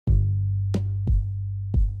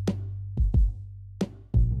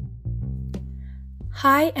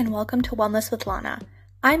Hi, and welcome to Wellness with Lana.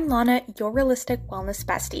 I'm Lana, your realistic wellness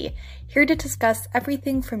bestie, here to discuss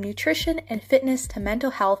everything from nutrition and fitness to mental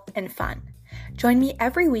health and fun. Join me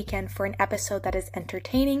every weekend for an episode that is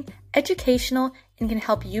entertaining, educational, and can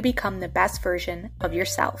help you become the best version of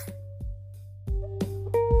yourself.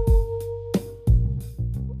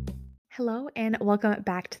 Hello, and welcome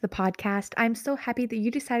back to the podcast. I'm so happy that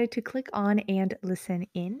you decided to click on and listen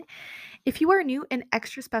in. If you are new, an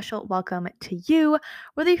extra special welcome to you.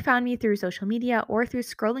 Whether you found me through social media or through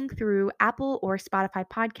scrolling through Apple or Spotify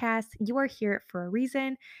podcasts, you are here for a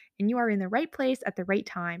reason and you are in the right place at the right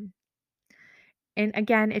time. And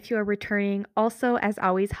again, if you are returning, also as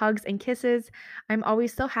always, hugs and kisses. I'm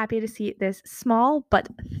always so happy to see this small but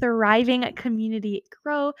thriving community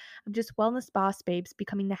grow of just wellness boss babes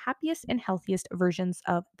becoming the happiest and healthiest versions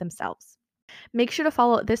of themselves. Make sure to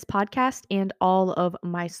follow this podcast and all of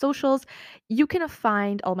my socials. You can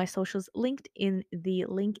find all my socials linked in the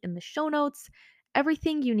link in the show notes.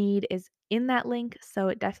 Everything you need is in that link,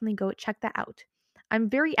 so definitely go check that out. I'm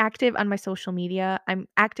very active on my social media. I'm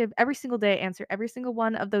active every single day, answer every single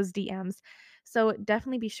one of those DMs. So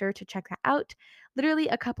definitely be sure to check that out. Literally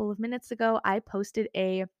a couple of minutes ago, I posted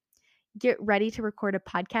a get ready to record a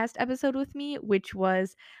podcast episode with me, which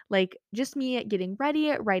was like just me getting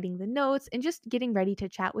ready, writing the notes, and just getting ready to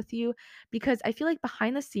chat with you because I feel like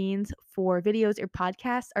behind the scenes for videos or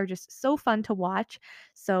podcasts are just so fun to watch.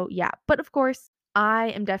 So, yeah, but of course, I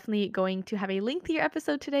am definitely going to have a lengthier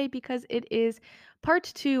episode today because it is part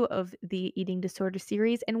 2 of the eating disorder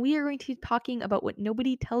series, and we are going to be talking about what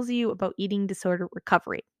nobody tells you about eating disorder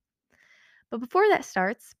recovery. But before that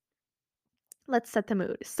starts, let's set the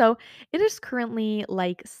mood. So it is currently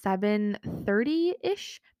like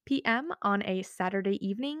 7:30-ish p.m. on a Saturday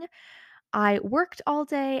evening. I worked all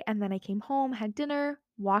day and then I came home, had dinner,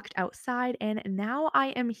 walked outside, and now I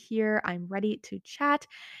am here. I'm ready to chat.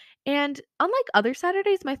 And unlike other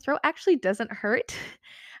Saturdays, my throat actually doesn't hurt.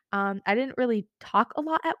 I didn't really talk a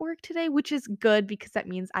lot at work today, which is good because that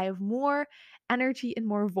means I have more energy and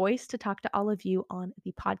more voice to talk to all of you on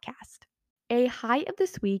the podcast. A high of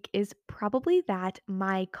this week is probably that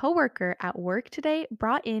my coworker at work today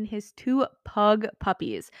brought in his 2 pug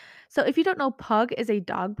puppies. So if you don't know, pug is a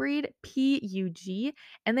dog breed, Pug,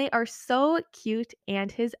 and they are so cute.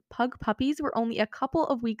 And his pug puppies were only a couple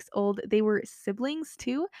of weeks old. They were siblings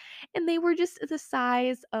too, and they were just the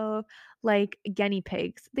size of like guinea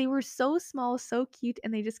pigs. They were so small, so cute,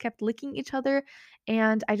 and they just kept licking each other.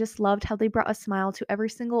 And I just loved how they brought a smile to every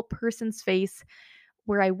single person's face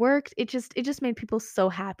where I worked. It just made people so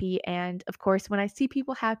happy, and of course, when I see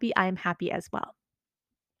people happy, I am happy as well.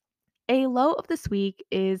 A low of this week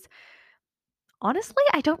is honestly,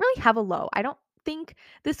 I don't really have a low. I don't think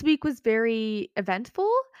this week was very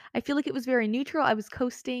eventful. I feel like it was very neutral. I was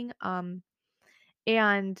coasting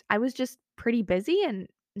and I was just pretty busy and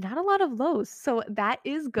not a lot of lows. So that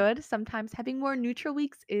is good. Sometimes having more neutral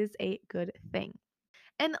weeks is a good thing.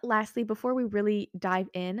 And lastly, before we really dive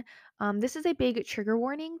in, this is a big trigger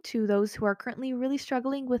warning to those who are currently really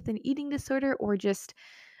struggling with an eating disorder or just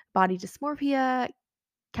body dysmorphia,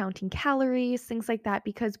 counting calories, things like that,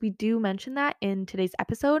 because we do mention that in today's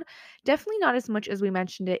episode. Definitely not as much as we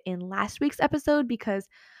mentioned it in last week's episode, because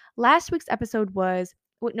last week's episode was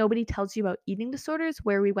what nobody tells you about eating disorders,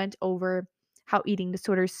 where we went over how eating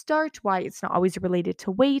disorders start, why it's not always related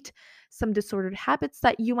to weight, some disordered habits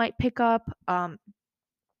that you might pick up,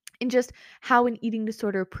 and just how an eating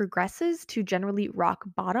disorder progresses to generally rock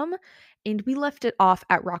bottom. And we left it off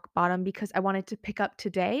at rock bottom because I wanted to pick up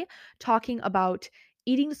today talking about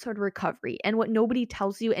eating disorder recovery and what nobody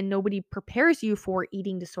tells you and nobody prepares you for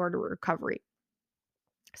eating disorder recovery.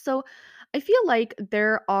 So I feel like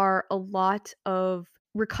there are a lot of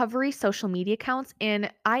recovery social media accounts,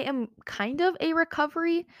 and I am kind of a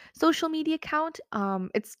recovery social media account.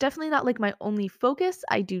 It's definitely not like my only focus.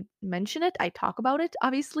 I do mention it, I talk about it,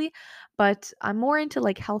 obviously, but I'm more into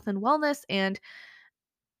like health and wellness, and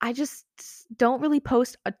I just don't really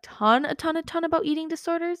post a ton about eating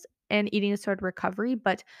disorders and eating disorder recovery.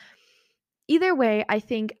 But either way, I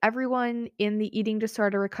think everyone in the eating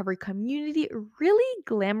disorder recovery community really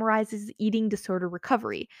glamorizes eating disorder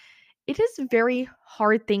recovery. It is a very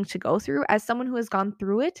hard thing to go through as someone who has gone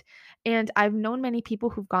through it, and I've known many people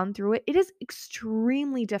who've gone through it. It is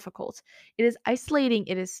extremely difficult. It is isolating,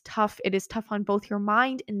 it is tough. It is tough on both your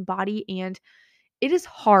mind and body, and it is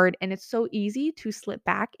hard, and it's so easy to slip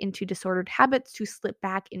back into disordered habits, to slip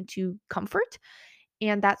back into comfort.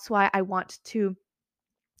 And that's why I want to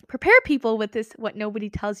prepare people with this what nobody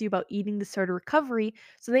tells you about eating disorder recovery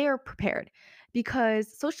so they are prepared.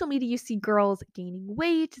 because social media, you see girls gaining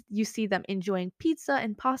weight, you see them enjoying pizza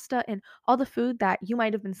and pasta and all the food that you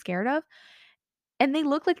might have been scared of, and they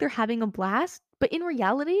look like they're having a blast, but in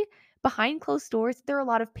reality, behind closed doors, there are a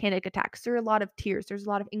lot of panic attacks, there are a lot of tears, there's a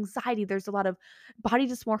lot of anxiety, there's a lot of body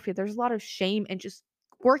dysmorphia, there's a lot of shame and just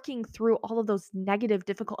working through all of those negative,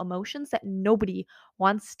 difficult emotions that nobody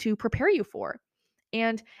wants to prepare you for.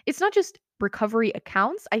 And it's not just recovery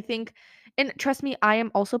accounts. I think, and trust me, I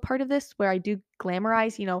am also part of this where I do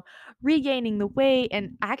glamorize, regaining the weight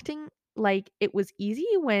and acting like it was easy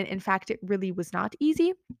when in fact it really was not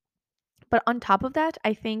easy. But on top of that,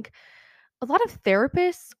 I think a lot of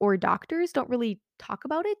therapists or doctors don't really talk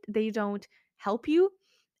about it. They don't help you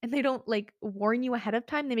and they don't like warn you ahead of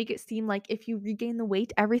time. They make it seem like if you regain the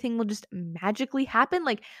weight, everything will just magically happen.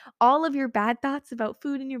 Like all of your bad thoughts about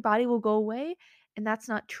food in your body will go away. And that's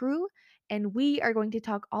not true. And we are going to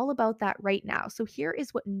talk all about that right now. So here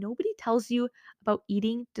is what nobody tells you about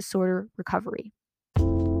eating disorder recovery.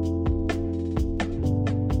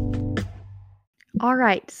 All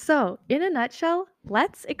right, so in a nutshell,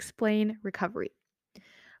 let's explain recovery.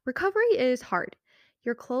 Recovery is hard.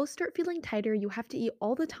 Your clothes start feeling tighter. You have to eat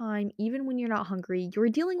all the time, even when you're not hungry. You're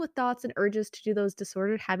dealing with thoughts and urges to do those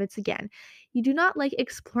disordered habits again. You do not like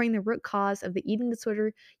exploring the root cause of the eating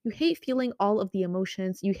disorder. You hate feeling all of the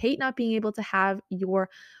emotions. You hate not being able to have your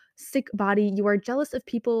sick body. You are jealous of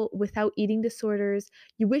people without eating disorders.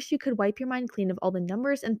 You wish you could wipe your mind clean of all the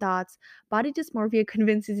numbers and thoughts. Body dysmorphia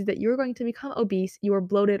convinces you that you're going to become obese. You are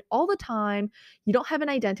bloated all the time. You don't have an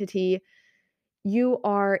identity, you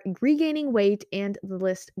are regaining weight, and the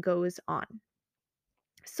list goes on.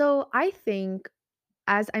 So, I think,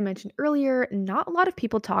 as I mentioned earlier, not a lot of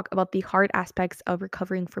people talk about the hard aspects of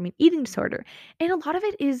recovering from an eating disorder. And a lot of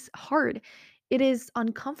it is hard. It is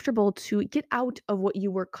uncomfortable to get out of what you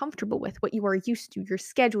were comfortable with, what you are used to, your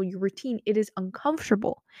schedule, your routine. It is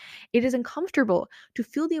uncomfortable. It is uncomfortable to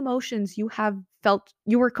feel the emotions you have felt.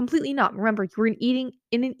 You were completely numb. Remember, you were in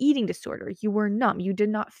an eating disorder. You were numb. You did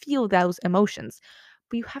not feel those emotions.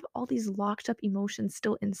 But you have all these locked up emotions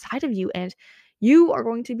still inside of you, and you are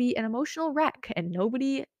going to be an emotional wreck, and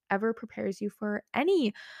nobody ever prepares you for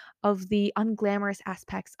any of the unglamorous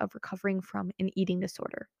aspects of recovering from an eating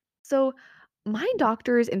disorder. So, my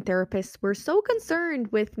doctors and therapists were so concerned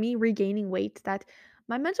with me regaining weight that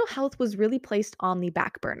my mental health was really placed on the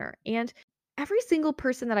back burner. And every single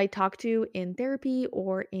person that I talked to in therapy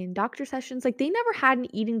or in doctor sessions, like they never had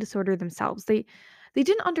an eating disorder themselves. They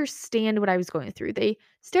didn't understand what I was going through. They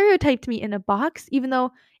stereotyped me in a box, even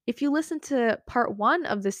though if you listen to part 1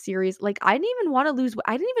 of this series, like I didn't even want to lose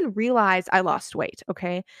I didn't even realize I lost weight,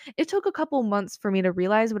 okay? It took a couple months for me to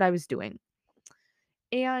realize what I was doing.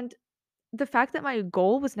 And the fact that my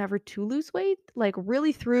goal was never to lose weight, like,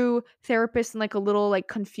 really threw therapists in, like, a little, like,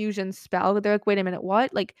 confusion spell. They're like, "Wait a minute,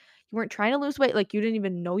 what? Like, you weren't trying to lose weight? Like, you didn't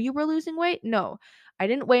even know you were losing weight?" No. I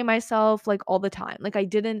didn't weigh myself, like, all the time. I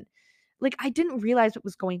didn't realize what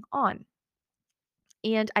was going on.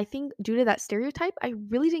 And I think due to that stereotype, I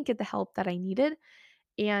really didn't get the help that I needed,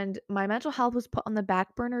 and my mental health was put on the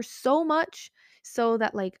back burner so much so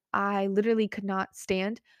that, like, I literally could not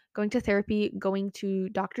stand going to therapy, going to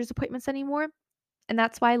doctor's appointments anymore. And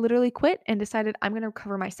that's why I literally quit and decided I'm going to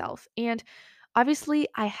recover myself. And obviously,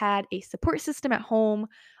 I had a support system at home.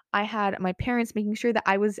 I had my parents making sure that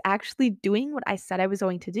I was actually doing what I said I was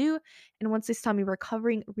going to do. And once they saw me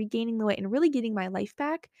recovering, regaining the weight, and really getting my life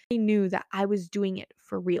back, they knew that I was doing it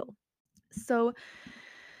for real. So,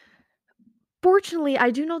 fortunately,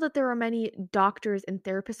 I do know that there are many doctors and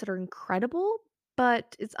therapists that are incredible,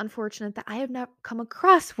 but it's unfortunate that I have not come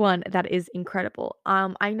across one that is incredible.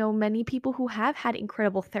 I know many people who have had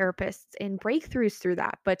incredible therapists and breakthroughs through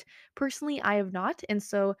that, but personally, I have not, and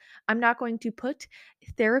so I'm not going to put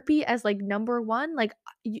therapy as like number one. Like,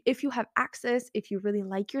 if you have access, if you really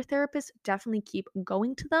like your therapist, definitely keep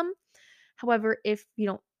going to them. However, if you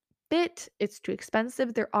don't fit, it's too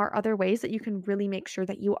expensive, there are other ways that you can really make sure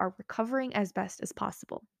that you are recovering as best as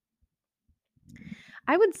possible.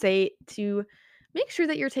 I would say to make sure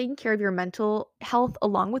that you're taking care of your mental health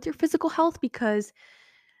along with your physical health, because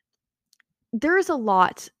there is a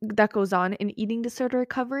lot that goes on in eating disorder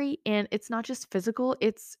recovery, and it's not just physical,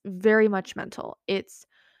 it's very much mental. It's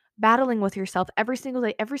battling with yourself every single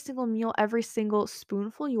day, every single meal, every single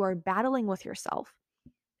spoonful, you are battling with yourself.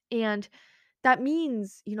 And that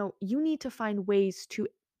means, you need to find ways to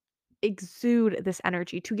exude this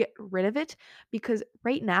energy, to get rid of it, because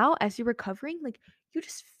right now as you're recovering, like, you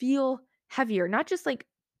just feel heavier, not just like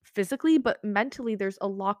physically, but mentally there's a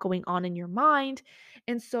lot going on in your mind.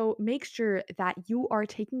 And so make sure that you are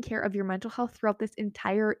taking care of your mental health throughout this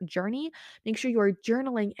entire journey. Make sure you are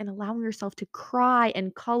journaling and allowing yourself to cry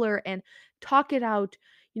and color and talk it out,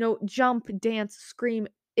 jump, dance, scream.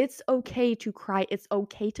 It's okay to cry. It's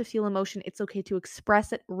okay to feel emotion. It's okay to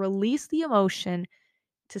express it, release the emotion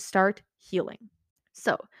to start healing.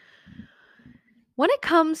 So, when it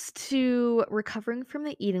comes to recovering from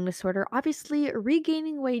the eating disorder, obviously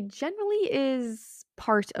regaining weight generally is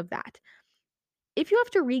part of that. If you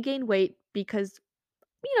have to regain weight because,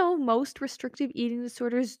 most restrictive eating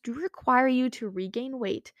disorders do require you to regain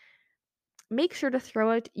weight, make sure to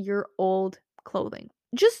throw out your old clothing.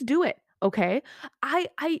 Just do it, okay? I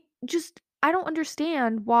don't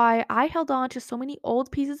understand why I held on to so many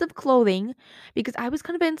old pieces of clothing because I was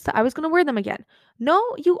convinced that I was going to wear them again. No,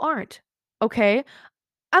 you aren't. Okay?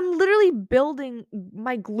 I'm literally building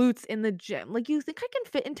my glutes in the gym. Like, you think I can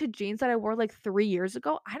fit into jeans that I wore like 3 years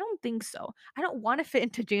ago? I don't think so. I don't want to fit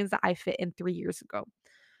into jeans that I fit in 3 years ago.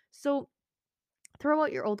 So, throw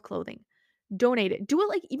out your old clothing. Donate it. Do it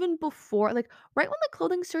like even before, like right when the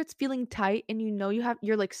clothing starts feeling tight and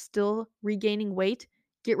you're like still regaining weight,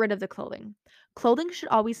 get rid of the clothing. Clothing should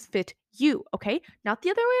always fit you, okay? Not the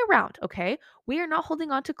other way around, okay? We are not holding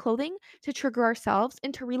on to clothing to trigger ourselves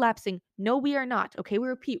into relapsing. No, we are not, okay? We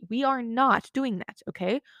repeat, we are not doing that,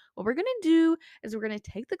 okay? What we're gonna do is we're gonna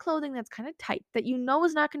take the clothing that's kind of tight, that you know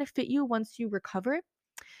is not gonna fit you once you recover,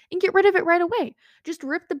 and get rid of it right away. Just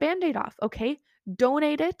rip the band-aid off, okay?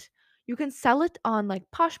 Donate it. You can sell it on like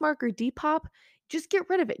Poshmark or Depop. Just get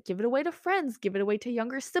rid of it. Give it away to friends, give it away to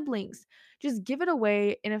younger siblings. Just give it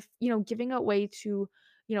away. And if, giving it away to,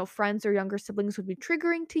 friends or younger siblings would be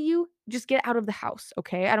triggering to you, just get it out of the house,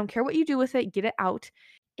 okay? I don't care what you do with it, get it out.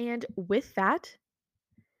 And with that,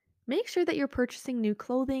 make sure that you're purchasing new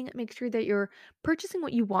clothing, make sure that you're purchasing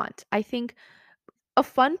what you want. I think a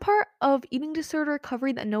fun part of eating disorder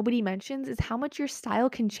recovery that nobody mentions is how much your style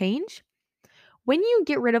can change. When you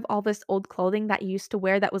get rid of all this old clothing that you used to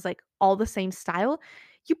wear that was like all the same style,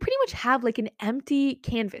 you pretty much have like an empty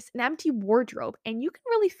canvas, an empty wardrobe, and you can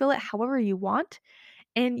really fill it however you want.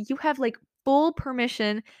 And you have like full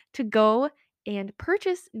permission to go and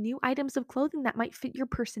purchase new items of clothing that might fit your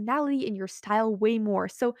personality and your style way more.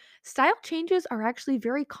 So, style changes are actually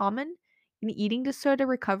very common in eating disorder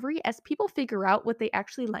recovery as people figure out what they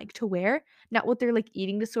actually like to wear, not what their like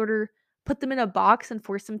eating disorder put them in a box and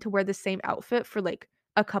force them to wear the same outfit for like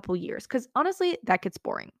a couple years. Because honestly, that gets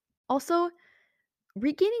boring. Also,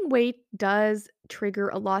 regaining weight does trigger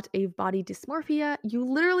a lot of body dysmorphia. You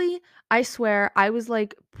literally, I swear, I was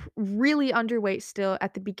like really underweight still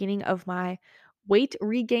at the beginning of my weight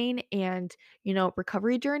regain and,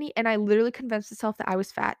 recovery journey. And I literally convinced myself that I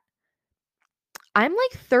was fat. I'm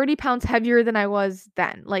like 30 pounds heavier than I was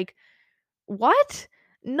then. Like, what?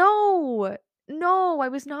 No. No, I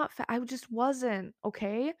was not fat. I just wasn't,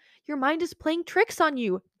 okay? Your mind is playing tricks on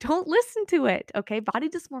you. Don't listen to it, okay? Body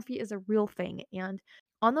dysmorphia is a real thing. And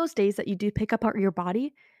on those days that you do pick up your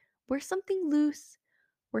body, wear something loose,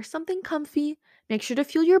 wear something comfy. Make sure to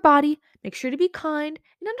feel your body, make sure to be kind,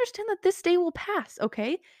 and understand that this day will pass,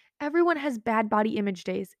 okay? Everyone has bad body image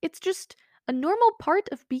days. It's just a normal part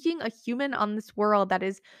of being a human on this world that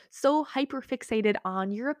is so hyper fixated on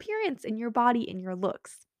your appearance and your body and your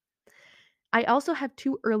looks. I also have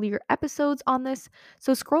two earlier episodes on this,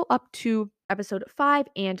 so scroll up to episode 5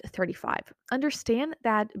 and 35. Understand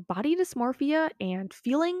that body dysmorphia and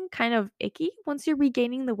feeling kind of icky once you're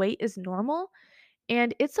regaining the weight is normal,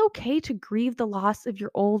 and it's okay to grieve the loss of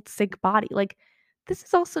your old sick body. Like, this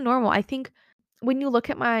is also normal. I think when you look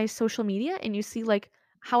at my social media and you see like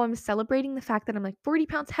how I'm celebrating the fact that I'm like 40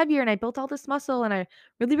 pounds heavier and I built all this muscle and I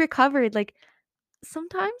really recovered, like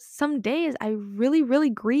sometimes, some days, I really,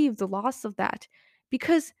 really grieve the loss of that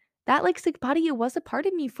because that like sick body, it was a part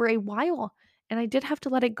of me for a while. And I did have to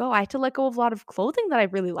let it go. I had to let go of a lot of clothing that I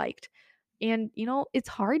really liked. And, it's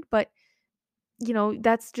hard, but,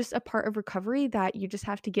 that's just a part of recovery that you just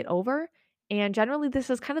have to get over. And generally,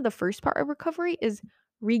 this is kind of the first part of recovery is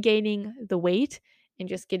regaining the weight and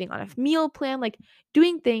just getting on a meal plan, like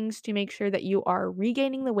doing things to make sure that you are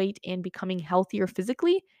regaining the weight and becoming healthier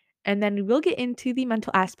physically. And then we'll get into the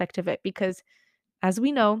mental aspect of it because, as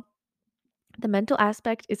we know, the mental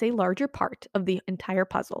aspect is a larger part of the entire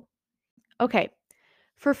puzzle. Okay,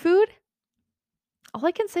 for food, all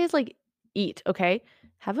I can say is like eat, okay?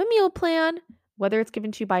 Have a meal plan, whether it's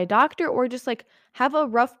given to you by a doctor or just like have a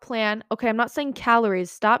rough plan. Okay, I'm not saying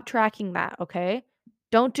calories, stop tracking that, okay?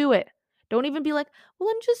 Don't do it. Don't even be like, well,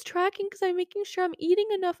 I'm just tracking because I'm making sure I'm eating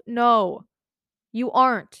enough. No, you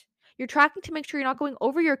aren't. You're tracking to make sure you're not going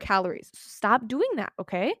over your calories. Stop doing that,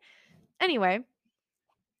 okay? Anyway,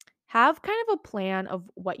 have kind of a plan of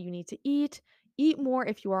what you need to eat. Eat more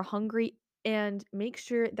if you are hungry, and make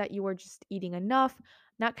sure that you are just eating enough,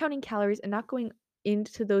 not counting calories, and not going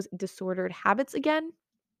into those disordered habits again.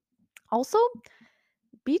 Also,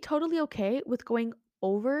 be totally okay with going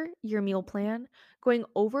over your meal plan, going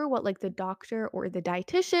over what like the doctor or the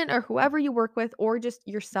dietitian or whoever you work with or just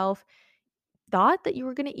yourself thought that you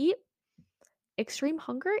were going to eat. Extreme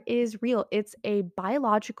hunger is real. It's a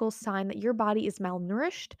biological sign that your body is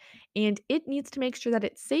malnourished and it needs to make sure that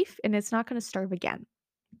it's safe and it's not going to starve again.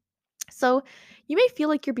 So, you may feel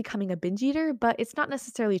like you're becoming a binge eater, but it's not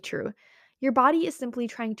necessarily true. Your body is simply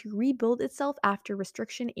trying to rebuild itself after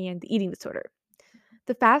restriction and the eating disorder.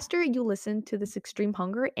 The faster you listen to this extreme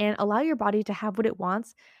hunger and allow your body to have what it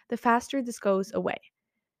wants, the faster this goes away.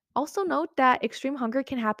 Also, note that extreme hunger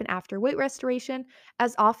can happen after weight restoration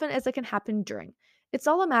as often as it can happen during. It's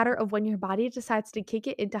all a matter of when your body decides to kick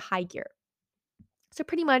it into high gear. So,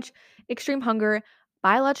 pretty much, extreme hunger,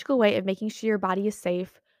 biological way of making sure your body is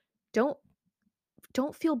safe. Don't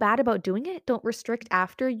don't feel bad about doing it. Don't restrict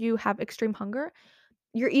after you have extreme hunger.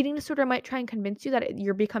 Your eating disorder might try and convince you that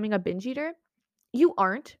you're becoming a binge eater. You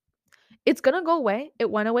aren't. It's gonna go away. It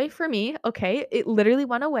went away for me, okay? It literally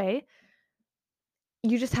went away.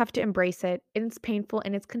 You just have to embrace it. And it's painful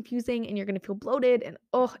and it's confusing and you're gonna feel bloated and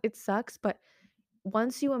oh, it sucks. But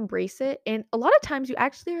once you embrace it, and a lot of times you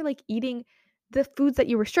actually are like eating the foods that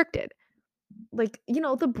you restricted. Like,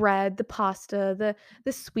 the bread, the pasta,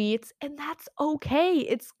 the sweets, and that's okay.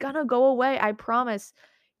 It's gonna go away, I promise.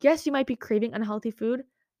 Yes, you might be craving unhealthy food.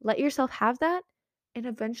 Let yourself have that, and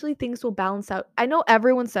eventually things will balance out. I know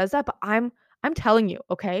everyone says that, but I'm telling you,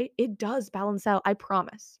 okay? It does balance out, I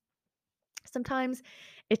promise. Sometimes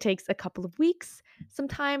it takes a couple of weeks.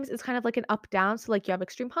 Sometimes it's kind of like an up down. So like you have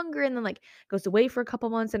extreme hunger and then like goes away for a couple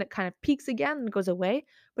months and it kind of peaks again and goes away,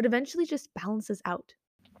 but eventually just balances out.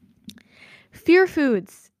 Fear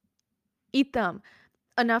foods. Eat them.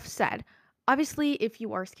 Enough said. Obviously, if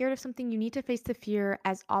you are scared of something, you need to face the fear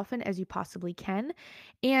as often as you possibly can.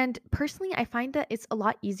 And personally, I find that it's a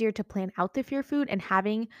lot easier to plan out the fear food, and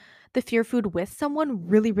having the fear food with someone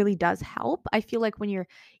really, really does help. I feel like when you're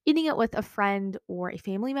eating it with a friend or a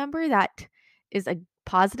family member that is a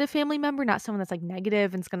positive family member, not someone that's like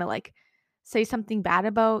negative and is going to like say something bad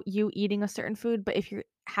about you eating a certain food, but if you're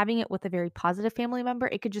having it with a very positive family member,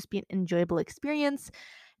 it could just be an enjoyable experience,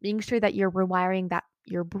 making sure that you're rewiring that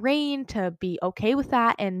your brain to be okay with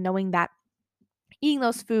that and knowing that eating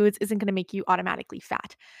those foods isn't going to make you automatically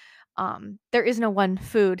fat. There is no one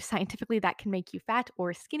food scientifically that can make you fat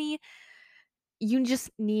or skinny. You just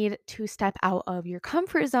need to step out of your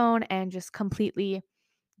comfort zone and just completely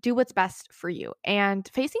do what's best for you. And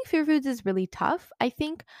facing fear foods is really tough, I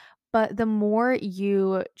think. But the more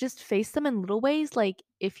you just face them in little ways, like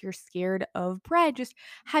if you're scared of bread, just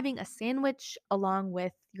having a sandwich along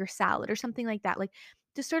with your salad or something like that. Like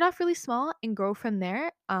to start off really small and grow from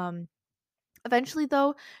there. Eventually,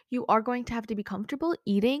 though, you are going to have to be comfortable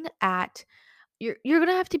eating at you're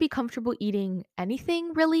gonna have to be comfortable eating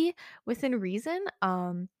anything really within reason.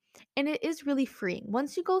 And it is really freeing.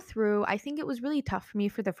 Once you go through, I think it was really tough for me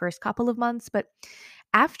for the first couple of months, but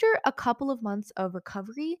after a couple of months of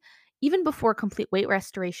recovery, even before complete weight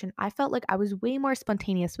restoration, I felt like I was way more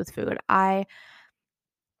spontaneous with food. I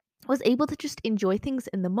was able to just enjoy things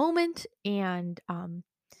in the moment, and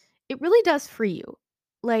it really does free you.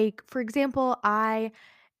 Like, for example, I'm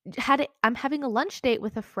having a lunch date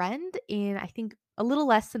with a friend in I think a little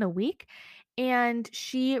less than a week, and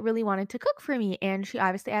she really wanted to cook for me, and she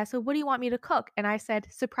obviously asked, "So what do you want me to cook?" And I said,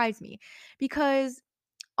 "Surprise me." Because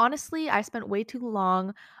honestly, I spent way too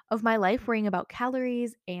long of my life worrying about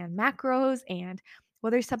calories and macros and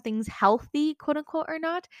whether something's healthy, quote unquote, or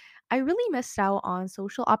not. I really missed out on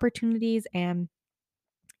social opportunities. And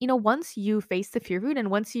once you face the fear food and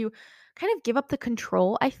once you kind of give up the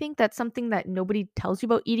control, I think that's something that nobody tells you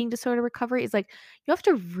about eating disorder recovery is like you have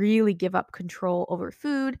to really give up control over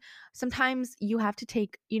food. Sometimes you have to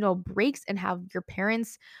take, breaks and have your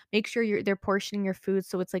parents make sure they're portioning your food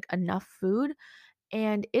so it's like enough food.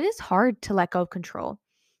 And it is hard to let go of control.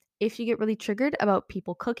 If you get really triggered about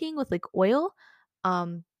people cooking with like oil,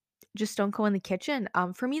 um, just don't go in the kitchen.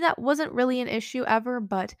 For me, that wasn't really an issue ever,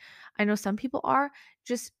 but I know some people are.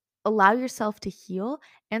 Just allow yourself to heal.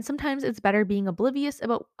 And sometimes it's better being oblivious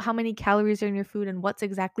about how many calories are in your food and what's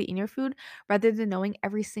exactly in your food rather than knowing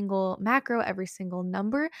every single macro, every single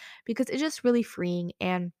number, because it's just really freeing.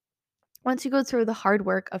 And once you go through the hard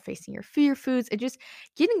work of facing your fear foods and just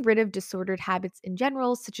getting rid of disordered habits in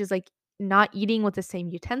general, such as like not eating with the same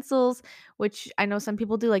utensils, which I know some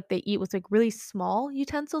people do, like, they eat with, like, really small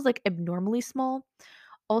utensils, like, abnormally small.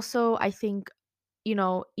 Also, I think,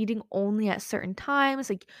 eating only at certain times,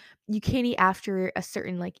 like, you can't eat after a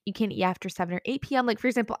certain like, you can't eat after 7 or 8 PM. Like, for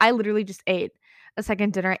example, I literally just ate a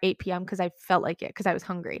second dinner at 8 PM because I felt like it because I was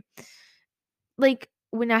hungry. Like,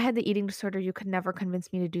 when I had the eating disorder, you could never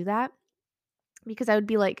convince me to do that because I would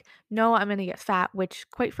be like, "No, I'm gonna get fat," which,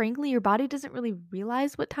 quite frankly, your body doesn't really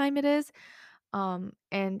realize what time it is.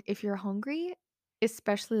 And if you're hungry,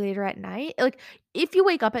 especially later at night, like, if you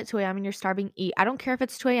wake up at 2 AM and you're starving, eat. I don't care if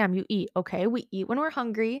it's 2 AM, you eat, okay? We eat when we're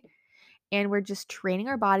hungry, and we're just training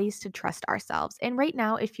our bodies to trust ourselves. And right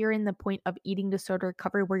now, if you're in the point of eating disorder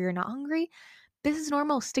recovery where you're not hungry, this is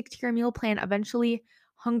normal. Stick to your meal plan. Eventually,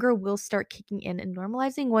 hunger will start kicking in and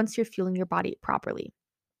normalizing once you're fueling your body properly.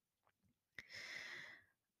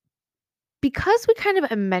 Because we kind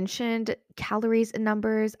of mentioned calories and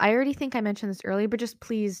numbers, I already think I mentioned this earlier, but just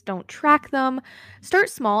please don't track them. Start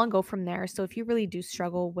small and go from there. So if you really do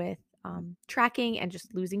struggle with tracking and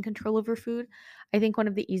just losing control over food, I think one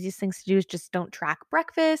of the easiest things to do is just don't track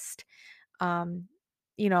breakfast. Um,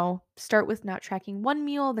 start with not tracking one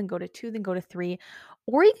meal, then go to two, then go to three,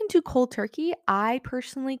 or you can do cold turkey. I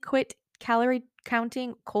personally quit calorie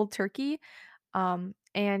counting cold turkey,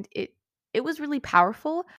 and it was really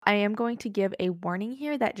powerful. I am going to give a warning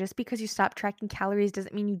here that just because you stop tracking calories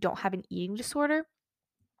doesn't mean you don't have an eating disorder.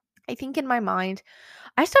 I think in my mind,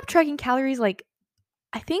 I stopped tracking calories like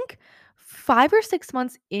I think 5 or 6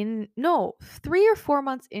 months in, no, 3 or 4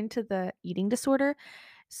 months into the eating disorder.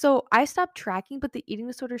 So I stopped tracking, but the eating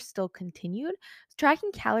disorder still continued.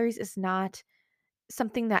 Tracking calories is not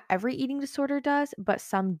something that every eating disorder does, but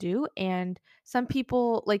some do. And some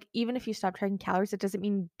people, like, even if you stop tracking calories, it doesn't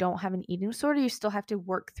mean you don't have an eating disorder. You still have to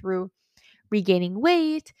work through regaining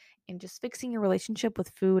weight and just fixing your relationship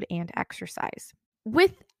with food and exercise.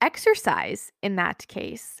 With exercise, in that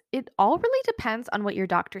case, it all really depends on what your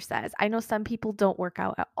doctor says. I know some people don't work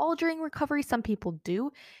out at all during recovery, some people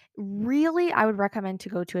do. Really, I would recommend to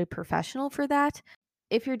go to a professional for that.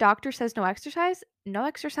 If your doctor says no exercise, no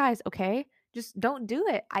exercise, okay? Just don't do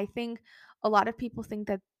it. I think a lot of people think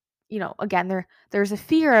that, again, there's a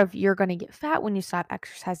fear of you're going to get fat when you stop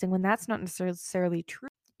exercising when that's not necessarily true.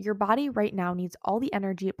 Your body right now needs all the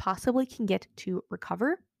energy it possibly can get to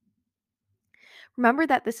recover. Remember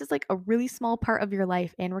that this is like a really small part of your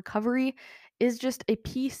life, and recovery is just a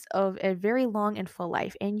piece of a very long and full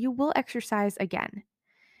life, and you will exercise again.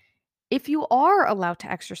 If you are allowed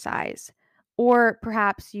to exercise, or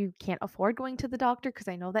perhaps you can't afford going to the doctor, because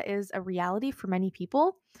I know that is a reality for many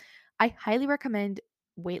people, I highly recommend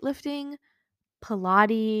weightlifting,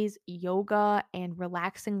 Pilates, yoga, and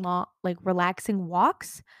relaxing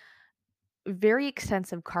walks. Very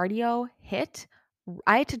extensive cardio hit.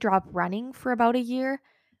 I had to drop running for about a year.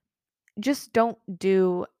 Just don't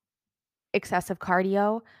do excessive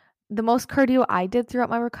cardio. The most cardio I did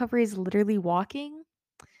throughout my recovery is literally walking.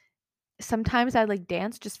 Sometimes I like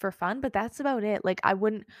dance just for fun, but that's about it. Like, I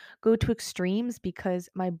wouldn't go to extremes because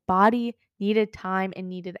my body needed time and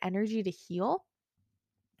needed energy to heal.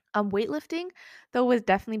 Weightlifting, though, was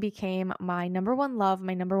definitely became my number one love,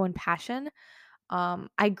 my number one passion.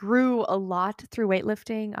 I grew a lot through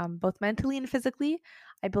weightlifting, both mentally and physically.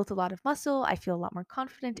 I built a lot of muscle. I feel a lot more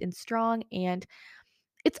confident and strong. And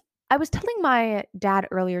it's, I was telling my dad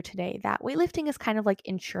earlier today that weightlifting is kind of like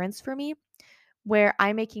insurance for me, where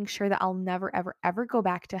I'm making sure that I'll never, ever, ever go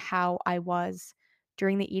back to how I was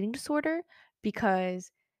during the eating disorder.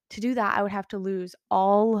 Because to do that, I would have to lose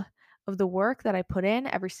all of the work that I put in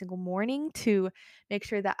every single morning to make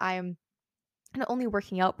sure that I am not only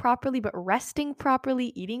working out properly, but resting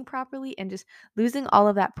properly, eating properly, and just losing all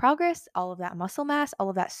of that progress, all of that muscle mass, all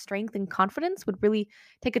of that strength and confidence would really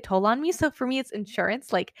take a toll on me. So for me, it's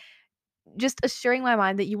insurance, like just assuring my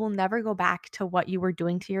mind that you will never go back to what you were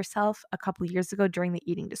doing to yourself a couple years ago during the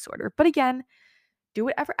eating disorder. But again, do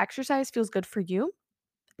whatever exercise feels good for you.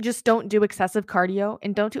 Just don't do excessive cardio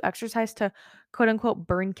and don't do exercise to quote unquote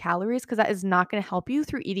burn calories, because that is not going to help you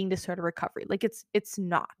through eating disorder recovery. Like, it's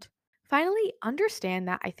not. Finally, understand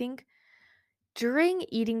that I think during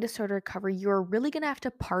eating disorder recovery, you're really going to have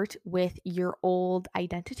to part with your old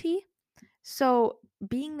identity. So,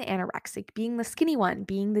 being the anorexic, being the skinny one,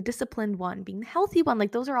 being the disciplined one, being the healthy one,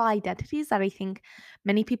 like, those are all identities that I think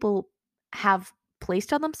many people have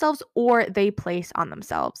placed on themselves or they place on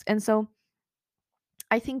themselves. And so,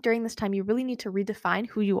 I think during this time, you really need to redefine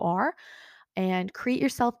who you are and create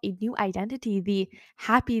yourself a new identity, the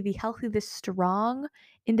happy, the healthy, the strong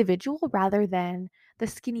individual rather than the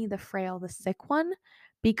skinny, the frail, the sick one.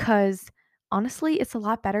 Because honestly, it's a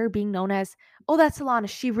lot better being known as, "Oh, that's Alana.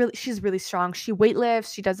 She's really strong. She weight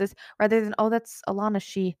lifts, she does this," rather than, "Oh, that's Alana.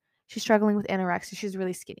 She's struggling with anorexia. She's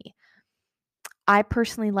really skinny." I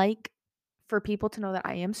personally like for people to know that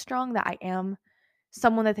I am strong, that I am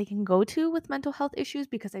someone that they can go to with mental health issues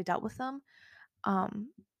because I dealt with them. Um,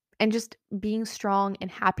 and just being strong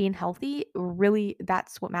and happy and healthy, really,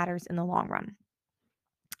 that's what matters in the long run.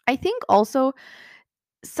 I think also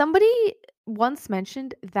somebody once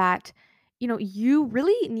mentioned that, you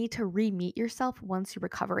really need to re-meet yourself once you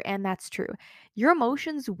recover, and that's true. Your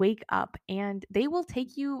emotions wake up and they will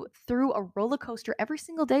take you through a roller coaster every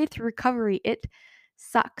single day through recovery. It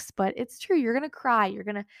sucks, but it's true. You're going to cry, you're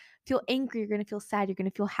going to feel angry, you're going to feel sad, you're going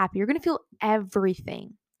to feel happy, you're going to feel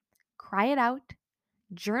everything. Cry it out,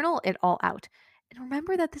 journal it all out. And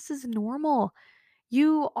remember that this is normal.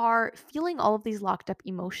 You are feeling all of these locked up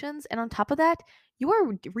emotions. And on top of that, you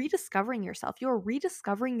are rediscovering yourself. You are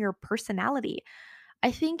rediscovering your personality.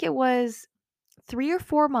 I think it was 3 or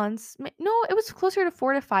 4 months. No, it was closer to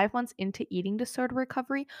 4 to 5 months into eating disorder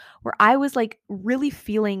recovery where I was like really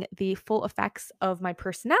feeling the full effects of my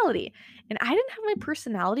personality. And I didn't have my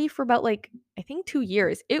personality for about like, I think 2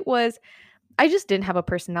 years. I just didn't have a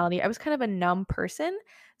personality. I was kind of a numb person.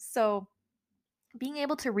 So being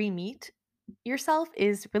able to re-meet yourself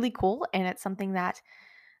is really cool, and it's something that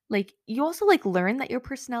like you also like learn that your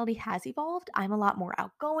personality has evolved. I'm a lot more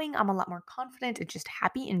outgoing, I'm a lot more confident and just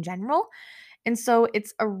happy in general. And so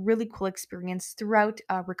it's a really cool experience throughout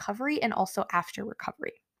recovery and also after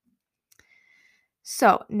recovery.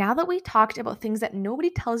 So, now that we talked about things that nobody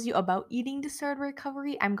tells you about eating disorder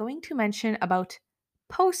recovery, I'm going to mention about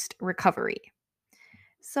post recovery.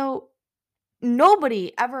 So,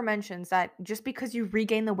 nobody ever mentions that just because you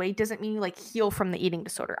regain the weight doesn't mean you like heal from the eating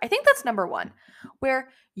disorder. I think that's number one, where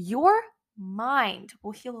your mind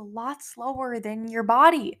will heal a lot slower than your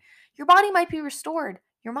body. Your body might be restored,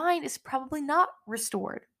 your mind is probably not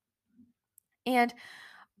restored. And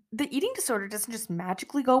the eating disorder doesn't just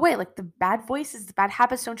magically go away. Like the bad voices, the bad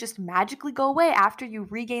habits don't just magically go away after you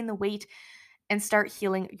regain the weight and start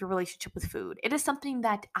healing your relationship with food. It is something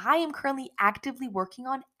that I am currently actively working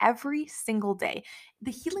on every single day.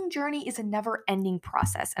 The healing journey is a never ending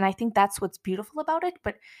process. And I think that's what's beautiful about it.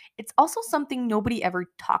 But it's also something nobody ever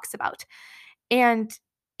talks about. And,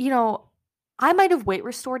 you know, I might have weight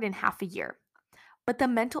restored in half a year, but the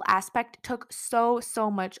mental aspect took so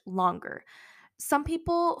much longer. Some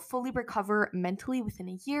people fully recover mentally within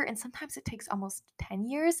a year, and sometimes it takes almost 10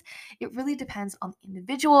 years. It really depends on the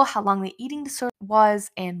individual, how long the eating disorder was,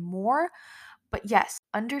 and more. But yes,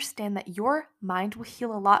 understand that your mind will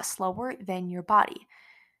heal a lot slower than your body.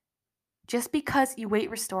 Just because you weight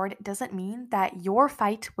restored doesn't mean that your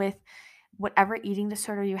fight with whatever eating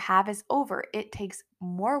disorder you have is over. It takes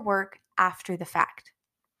more work after the fact.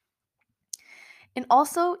 And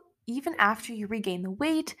also, even after you regain the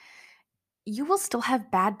weight, you will still have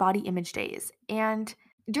bad body image days. And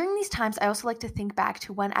during these times, I also like to think back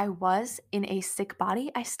to when I was in a sick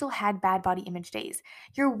body, I still had bad body image days.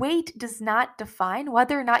 Your weight does not define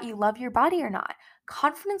whether or not you love your body or not.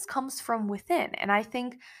 Confidence comes from within. And I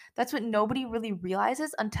think that's what nobody really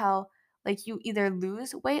realizes until like you either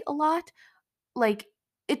lose weight a lot, like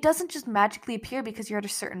it doesn't just magically appear because you're at a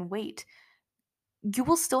certain weight. You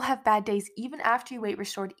will still have bad days even after you weight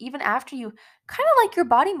restored, even after you kind of like your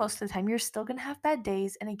body most of the time. You're still going to have bad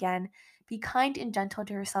days. And again, be kind and gentle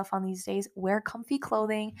to yourself on these days. Wear comfy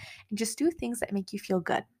clothing and just do things that make you feel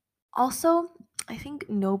good. Also, I think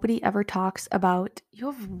nobody ever talks about you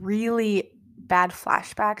have really bad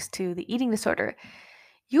flashbacks to the eating disorder.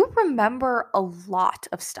 You remember a lot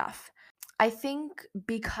of stuff. I think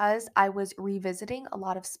because I was revisiting a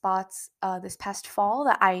lot of spots this past fall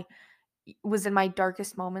that I was in my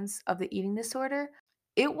darkest moments of the eating disorder,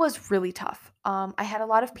 it was really tough. I had a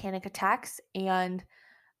lot of panic attacks and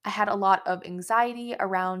I had a lot of anxiety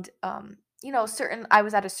around, I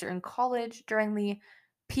was at a certain college during the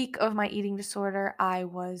peak of my eating disorder. I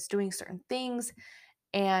was doing certain things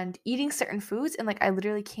and eating certain foods, and like I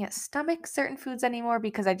literally can't stomach certain foods anymore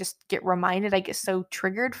because I just get reminded, I get so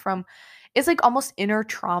triggered from it's like almost inner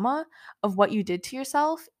trauma of what you did to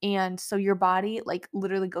yourself. And so your body like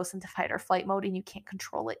literally goes into fight or flight mode and you can't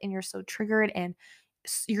control it and you're so triggered and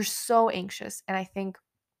you're so anxious. And I think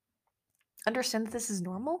understand that this is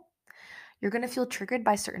normal. You're going to feel triggered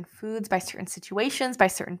by certain foods, by certain situations, by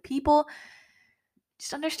certain people.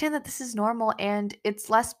 Just understand that this is normal and it's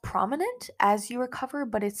less prominent as you recover,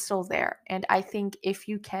 but it's still there. And I think if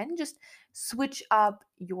you can just switch up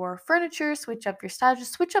your furniture, switch up your style,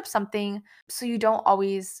 just switch up something so you don't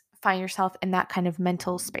always find yourself in that kind of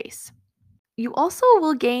mental space. You also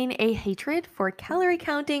will gain a hatred for calorie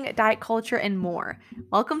counting, diet culture, and more.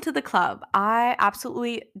 Welcome to the club. I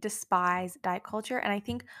absolutely despise diet culture. And I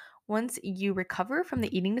think once you recover from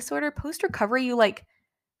the eating disorder, post recovery, you like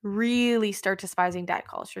really start despising diet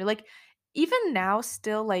culture. Like, even now,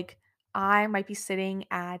 still, like, I might be sitting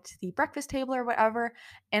at the breakfast table or whatever,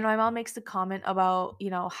 and my mom makes a comment about,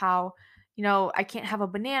 how, I can't have a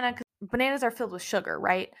banana because bananas are filled with sugar,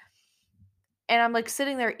 right? And I'm like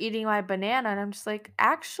sitting there eating my banana, and I'm just like,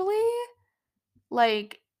 actually,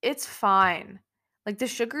 like, it's fine. Like, the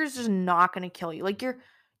sugar is just not gonna kill you. Like,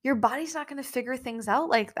 your body's not gonna figure things out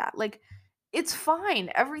like that. Like, it's fine.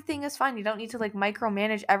 Everything is fine. You don't need to like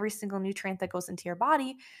micromanage every single nutrient that goes into your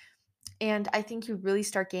body. And I think you really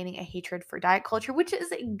start gaining a hatred for diet culture, which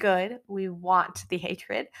is good. We want the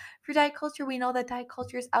hatred for diet culture. We know that diet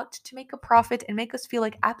culture is out to make a profit and make us feel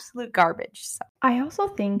like absolute garbage. So I also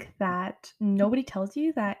think that nobody tells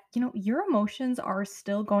you that, your emotions are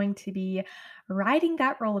still going to be riding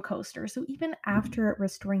that roller coaster. So even after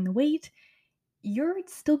restoring the weight, you're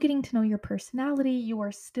still getting to know your personality. You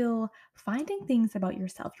are still finding things about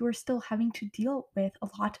yourself. You are still having to deal with a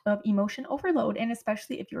lot of emotion overload. And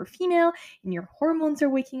especially if you're a female and your hormones are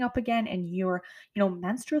waking up again and your,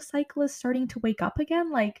 menstrual cycle is starting to wake up again,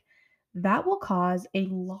 like that will cause a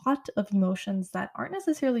lot of emotions that aren't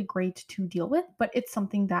necessarily great to deal with, but it's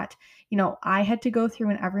something that, I had to go through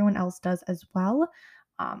and everyone else does as well.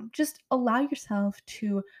 Just allow yourself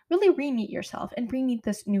to really re-meet yourself and re-meet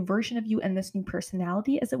this new version of you and this new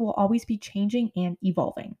personality, as it will always be changing and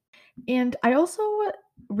evolving. And I also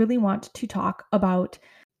really want to talk about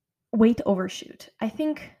weight overshoot. I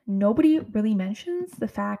think nobody really mentions the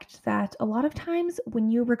fact that a lot of times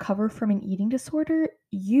when you recover from an eating disorder,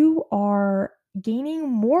 you are gaining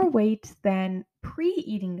more weight than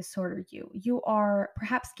pre-eating disorder you. You are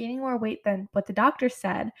perhaps gaining more weight than what the doctor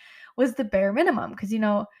said was the bare minimum. Because,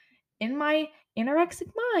 in my anorexic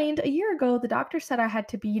mind a year ago, the doctor said I had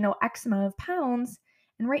to be, X amount of pounds.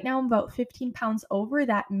 And right now I'm about 15 pounds over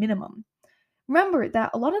that minimum. Remember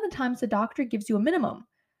that a lot of the times the doctor gives you a minimum.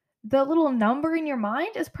 The little number in your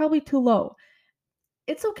mind is probably too low.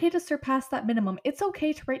 It's okay to surpass that minimum. It's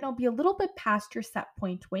okay to right now be a little bit past your set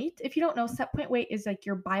point weight. If you don't know, set point weight is like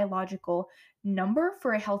your biological number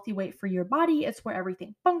for a healthy weight for your body. It's where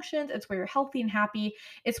everything functions, it's where you're healthy and happy,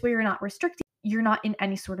 it's where you're not restricted, you're not in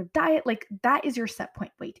any sort of diet. Like that is your set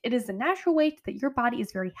point weight. It is the natural weight that your body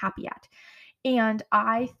is very happy at. And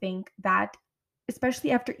I think that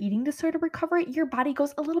especially after eating disorder recovery, your body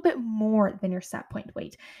goes a little bit more than your set point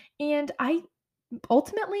weight. And I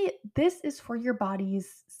ultimately, this is for your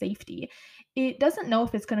body's safety. It doesn't know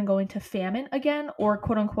if it's going to go into famine again or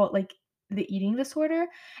quote unquote like the eating disorder.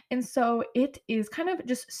 And so it is kind of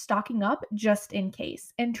just stocking up just in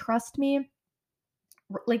case. And trust me,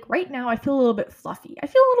 like right now, I feel a little bit fluffy. I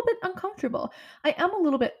feel a little bit uncomfortable. I am a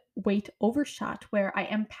little bit weight overshot where I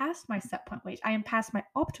am past my set point weight. I am past my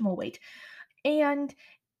optimal weight. And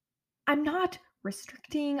I'm not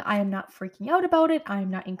restricting. I am not freaking out about it. I am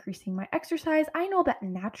not increasing my exercise. I know that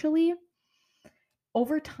naturally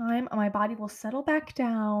over time my body will settle back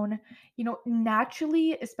down,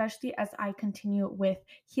 naturally, especially as I continue with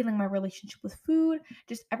healing my relationship with food,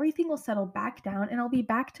 just everything will settle back down and I'll be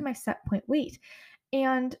back to my set point weight.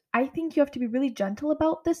 And I think you have to be really gentle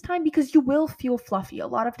about this time because you will feel fluffy. A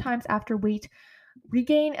lot of times after weight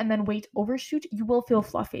regain and then weight overshoot, you will feel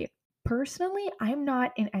fluffy. Personally, I'm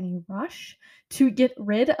not in any rush to get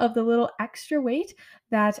rid of the little extra weight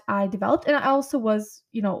that I developed. And I also was,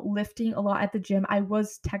 lifting a lot at the gym. I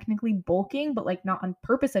was technically bulking, but like not on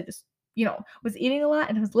purpose. I just, was eating a lot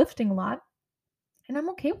and was lifting a lot. And I'm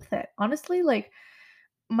okay with it. Honestly, like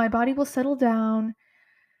my body will settle down.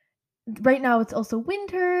 Right now it's also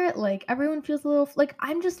winter, like everyone feels a little like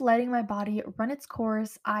I'm just letting my body run its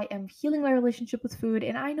course. I am healing my relationship with food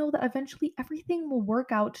and I know that eventually everything will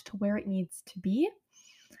work out to where it needs to be.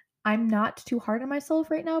 I'm not too hard on myself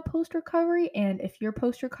right now post recovery, and if you're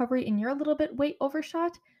post recovery and you're a little bit weight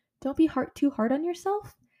overshot, don't be too hard on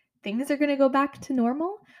yourself. Things are going to go back to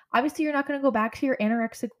normal. Obviously, you're not going to go back to your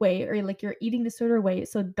anorexic weight or like your eating disorder weight,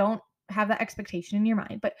 so don't have that expectation in your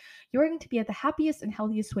mind, but you're going to be at the happiest and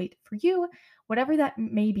healthiest weight for you, whatever that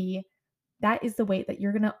may be. That is the weight that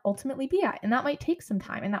you're going to ultimately be at. And that might take some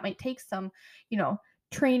time and that might take some, you know,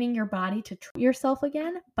 training your body to treat yourself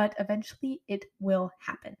again, but eventually it will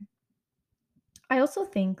happen. I also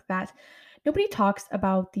think that nobody talks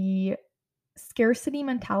about the scarcity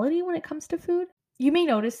mentality when it comes to food. You may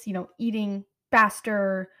notice, eating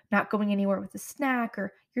faster, not going anywhere with a snack,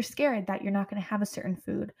 or you're scared that you're not going to have a certain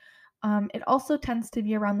food. It also tends to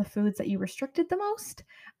be around the foods that you restricted the most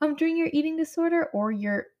during your eating disorder, or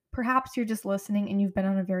you're perhaps you're just listening and you've been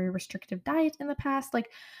on a very restrictive diet in the past,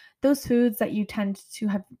 like those foods that you tend to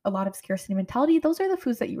have a lot of scarcity mentality, those are the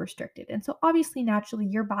foods that you restricted. And so obviously, naturally,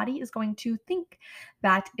 your body is going to think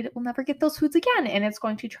that it will never get those foods again and it's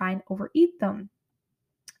going to try and overeat them.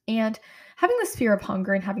 And having this fear of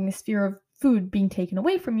hunger and having this fear of food being taken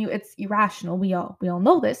away from you, it's irrational. We all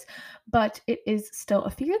know this, but it is still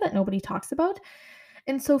a fear that nobody talks about.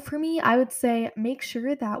 And so for me, I would say make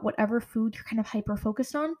sure that whatever food you're kind of hyper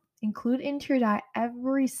focused on, include into your diet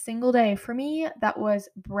every single day. For me, that was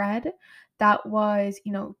bread, that was,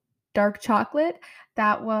 dark chocolate,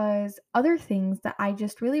 that was other things that I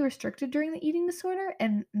just really restricted during the eating disorder.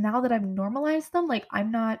 And now that I've normalized them, like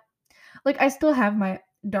I'm not like I still have my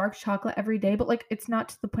dark chocolate every day, but like it's not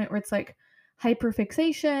to the point where it's like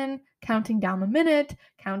hyperfixation, counting down the minute,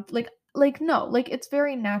 count like no, like it's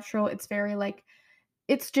very natural. It's very like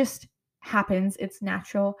it's just happens. It's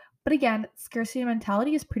natural. But again, scarcity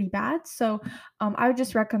mentality is pretty bad. So I would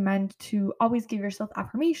just recommend to always give yourself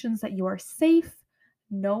affirmations that you are safe.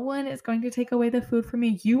 No one is going to take away the food from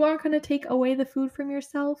you. You aren't going to take away the food from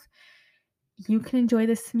yourself. You can enjoy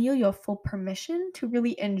this meal. You have full permission to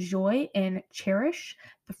really enjoy and cherish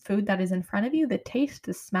the food that is in front of you, the taste,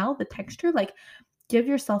 the smell, the texture. Like, give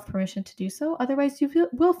yourself permission to do so. Otherwise,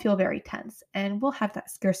 will feel very tense and will have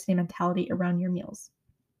that scarcity mentality around your meals.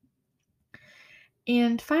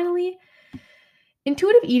 And finally,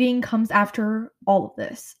 intuitive eating comes after all of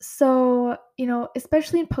this. So,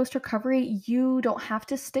 especially in post recovery, you don't have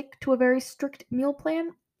to stick to a very strict meal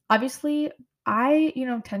plan. Obviously, I,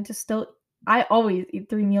 tend to still, I always eat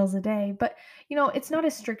 3 meals a day, but, it's not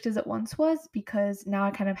as strict as it once was because now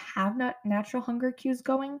I kind of have natural hunger cues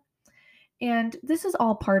going. And this is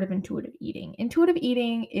all part of intuitive eating. Intuitive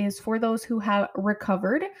eating is for those who have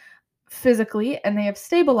recovered physically and they have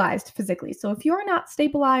stabilized physically. So if you're not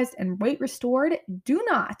stabilized and weight restored, do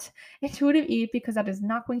not intuitive eat because that is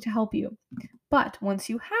not going to help you. But once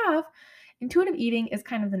you have, intuitive eating is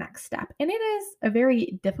kind of the next step. And it is a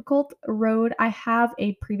very difficult road. I have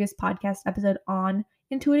a previous podcast episode on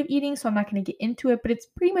intuitive eating, so I'm not going to get into it, but it's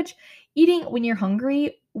pretty much eating when you're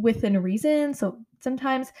hungry within reason. So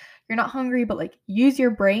sometimes you're not hungry, but like use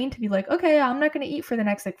your brain to be like, okay, I'm not going to eat for the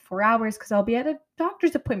next like 4 hours because I'll be at a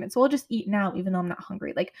doctor's appointment. So I'll just eat now, even though I'm not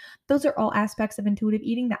hungry. Like those are all aspects of intuitive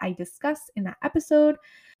eating that I discuss in that episode.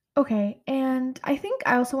 Okay, and I think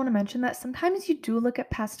I also want to mention that sometimes you do look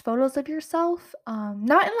at past photos of yourself,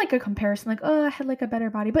 not in like a comparison, like, oh, I had like a better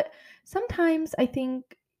body, but sometimes I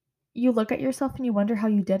think you look at yourself and you wonder how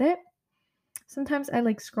you did it. Sometimes I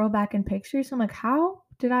like scroll back in pictures and I'm like, how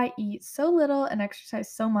did I eat so little and exercise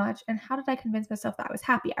so much? And how did I convince myself that I was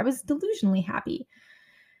happy? I was delusionally happy.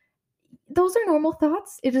 Those are normal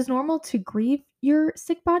thoughts. It is normal to grieve your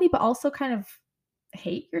sick body, but also kind of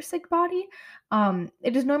hate your sick body.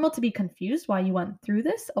 It is normal to be confused why you went through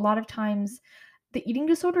this. A lot of times, the eating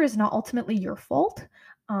disorder is not ultimately your fault.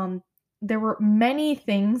 Um, there were many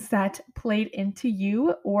things that played into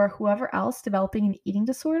you or whoever else developing an eating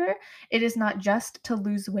disorder. It is not just to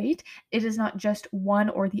lose weight, it is not just one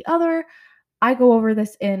or the other. I go over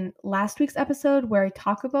this in last week's episode where I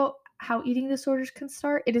talk about how eating disorders can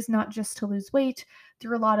start. It is not just to lose weight.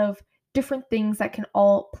 There are a lot of different things that can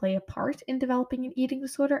all play a part in developing an eating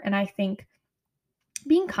disorder. And I think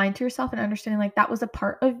being kind to yourself and understanding like that was a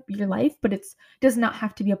part of your life, but it does not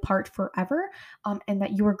have to be a part forever, and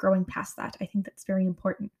that you are growing past that. I think that's very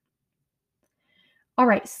important. All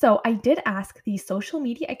right, so I did ask the social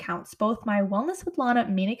media accounts, both my Wellness with Lana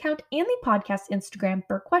main account and the podcast Instagram,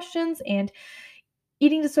 for questions and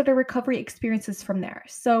eating disorder recovery experiences from there.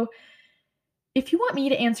 So if you want me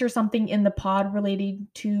to answer something in the pod related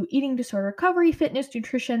to eating disorder recovery, fitness,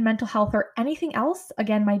 nutrition, mental health, or anything else,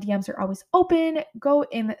 again, my DMs are always open. Go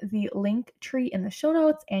in the link tree in the show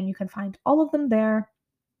notes and you can find all of them there.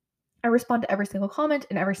 I respond to every single comment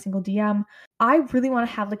and every single DM. I really want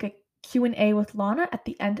to have like a Q&A with Lana at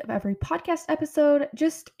the end of every podcast episode,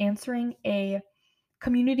 just answering a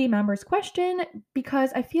community member's question,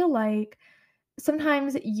 because I feel like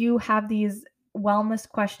sometimes you have these wellness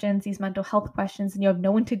questions, these mental health questions, and you have no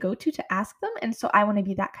one to go to ask them. And so I want to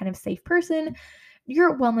be that kind of safe person,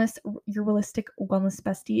 your realistic wellness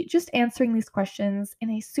bestie, just answering these questions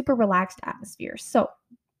in a super relaxed atmosphere. So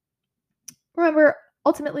remember,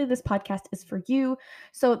 ultimately, this podcast is for you.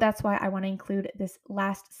 So that's why I want to include this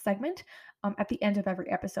last segment at the end of every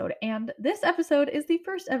episode. And this episode is the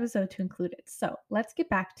first episode to include it. So let's get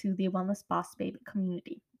back to the Wellness Boss Babe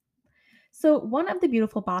community. So one of the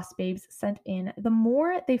beautiful boss babes sent in, the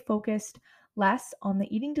more they focused less on the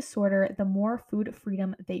eating disorder, the more food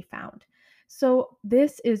freedom they found. So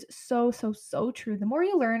this is so, so, so true. The more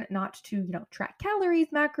you learn not to, track calories,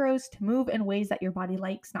 macros, to move in ways that your body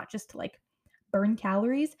likes, not just to like burn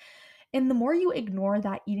calories, and the more you ignore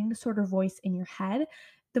that eating disorder voice in your head,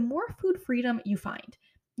 the more food freedom you find.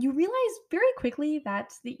 You realize very quickly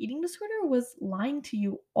that the eating disorder was lying to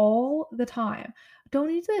you all the time.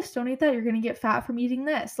 Don't eat this, don't eat that, you're gonna get fat from eating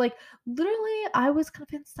this. Like, literally, I was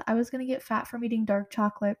convinced that I was gonna get fat from eating dark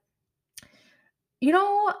chocolate.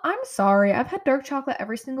 I'm sorry. I've had dark chocolate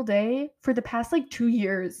every single day for the past like 2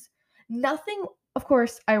 years. Nothing, of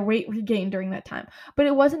course, I weight regained during that time, but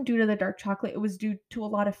it wasn't due to the dark chocolate. It was due to a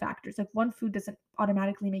lot of factors. Like one food doesn't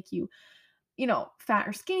automatically make you, fat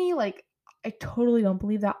or skinny. Like I totally don't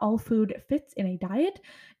believe that all food fits in a diet.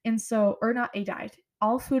 And so, or not a diet,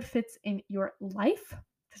 all food fits in your life.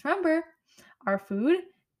 Just remember, our food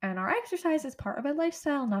and our exercise is part of a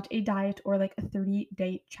lifestyle, not a diet or like a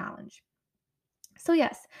 30-day challenge. So,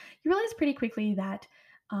 yes, you realize pretty quickly that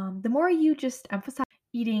the more you just emphasize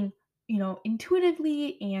eating,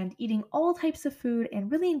 intuitively and eating all types of food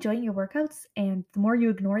and really enjoying your workouts, and the more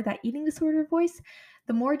you ignore that eating disorder voice,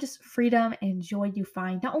 the more just freedom and joy you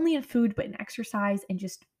find, not only in food, but in exercise and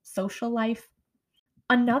just social life.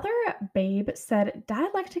 Another babe said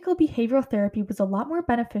dialectical behavioral therapy was a lot more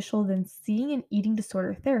beneficial than seeing an eating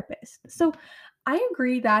disorder therapist. So I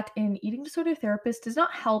agree that an eating disorder therapist does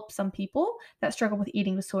not help some people that struggle with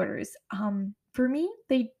eating disorders. For me,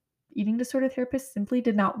 the eating disorder therapist simply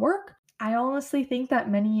did not work. I honestly think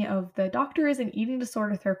that many of the doctors and eating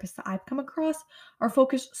disorder therapists that I've come across are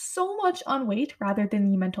focused so much on weight rather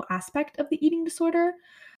than the mental aspect of the eating disorder.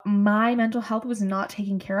 My mental health was not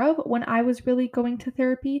taken care of when I was really going to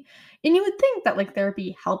therapy. And you would think that like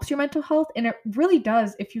therapy helps your mental health, and it really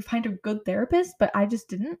does if you find a good therapist, but I just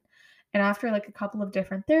didn't. And after like a couple of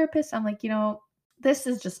different therapists, I'm like, this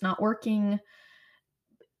is just not working.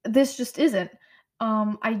 This just isn't.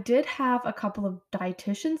 I did have a couple of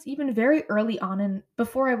dietitians even very early on, and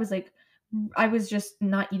before I was just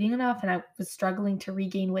not eating enough and I was struggling to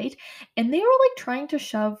regain weight, and they were like trying to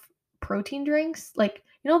shove protein drinks, like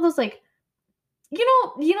those like you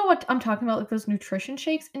know what I'm talking about, like those nutrition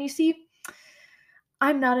shakes. And you see,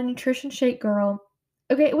 I'm not a nutrition shake girl.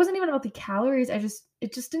 Okay, it wasn't even about the calories.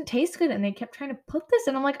 It just didn't taste good, and they kept trying to put this,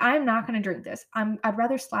 and I'm like, I'm not gonna drink this. I'd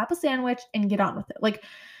rather slap a sandwich and get on with it. Like,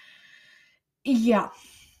 yeah,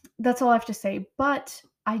 that's all I have to say. But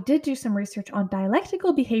I did do some research on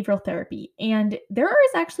dialectical behavioral therapy, and there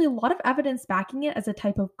is actually a lot of evidence backing it as a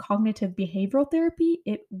type of cognitive behavioral therapy.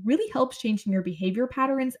 It really helps changing your behavior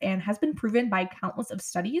patterns and has been proven by countless of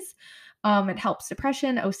studies. It helps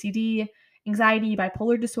depression, OCD, anxiety,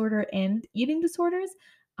 bipolar disorder, and eating disorders.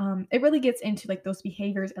 It really gets into like those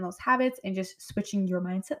behaviors and those habits and just switching your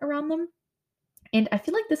mindset around them. And I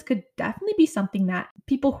feel like this could definitely be something that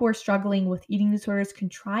people who are struggling with eating disorders can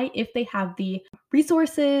try if they have the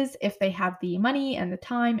resources, if they have the money and the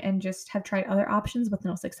time, and just have tried other options with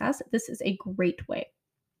no success. This is a great way.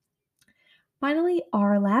 Finally,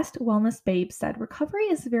 our last wellness babe said recovery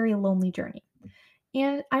is a very lonely journey.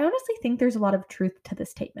 And I honestly think there's a lot of truth to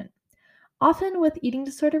this statement. Often with eating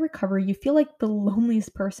disorder recovery, you feel like the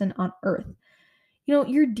loneliest person on earth.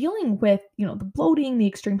 You're dealing with, the bloating, the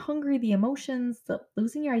extreme hunger, the emotions, the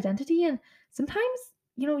losing your identity, and sometimes,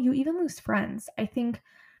 you even lose friends. I think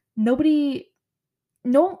nobody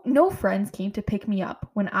no friends came to pick me up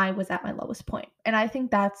when I was at my lowest point. And I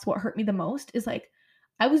think that's what hurt me the most is like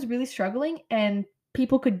I was really struggling and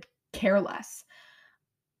people could care less.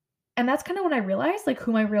 And that's kind of when I realized like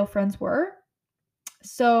who my real friends were.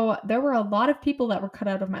 So there were a lot of people that were cut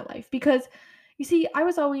out of my life because you see, I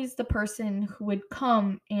was always the person who would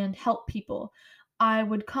come and help people. I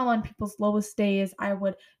would come on people's lowest days. I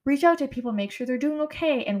would reach out to people, make sure they're doing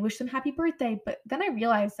okay, and wish them happy birthday. But then I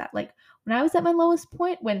realized that, like, when I was at my lowest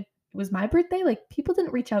point, when it was my birthday, like, people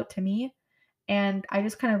didn't reach out to me. And I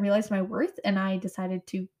just kind of realized my worth and I decided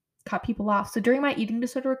to cut people off. So during my eating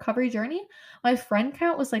disorder recovery journey, my friend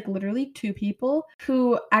count was like literally two people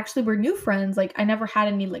who actually were new friends. Like I never had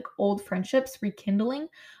any like old friendships rekindling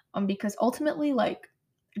because ultimately like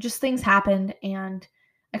just things happened and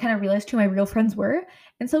I kind of realized who my real friends were.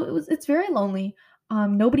 And so it's very lonely.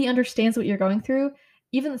 Nobody understands what you're going through.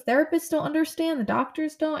 Even the therapists don't understand, the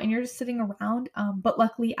doctors don't, and you're just sitting around. But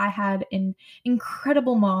luckily I had an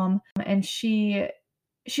incredible mom and she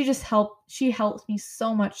helped me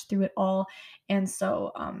so much through it all. And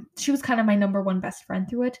so she was kind of my number one best friend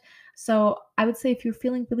through it. So I would say if you're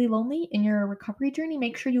feeling really lonely in your recovery journey,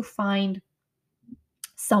 make sure you find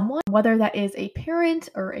someone, whether that is a parent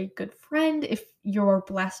or a good friend, if you're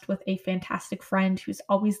blessed with a fantastic friend who's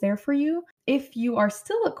always there for you. If you are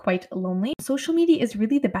still quite lonely, social media is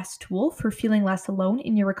really the best tool for feeling less alone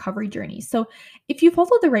in your recovery journey. So, if you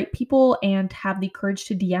follow the right people and have the courage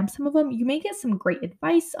to DM some of them, you may get some great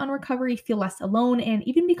advice on recovery, feel less alone, and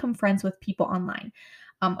even become friends with people online.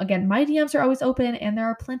 Again, my DMs are always open, and there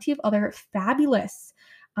are plenty of other fabulous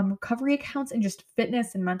recovery accounts and just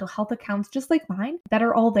fitness and mental health accounts, just like mine, that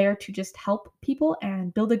are all there to just help people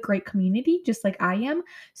and build a great community, just like I am.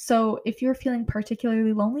 So if you're feeling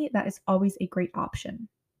particularly lonely, that is always a great option.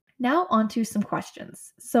 Now, on to some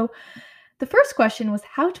questions. So, the first question was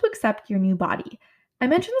how to accept your new body. I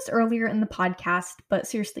mentioned this earlier in the podcast, but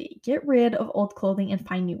seriously, get rid of old clothing and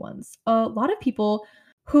find new ones. A lot of people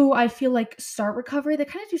who I feel like start recovery, they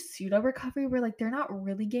kind of do pseudo recovery where like they're not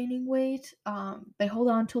really gaining weight. They hold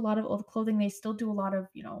on to a lot of old clothing. They still do a lot of,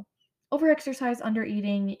 over exercise, under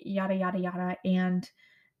eating, yada, yada, yada. And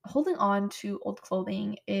holding on to old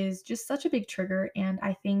clothing is just such a big trigger. And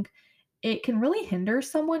I think it can really hinder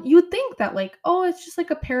someone. You would think that, like, oh, it's just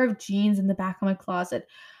like a pair of jeans in the back of my closet.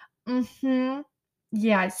 Mm-hmm.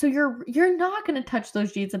 Yeah, so you're not gonna touch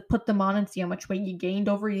those jeans and put them on and see how much weight you gained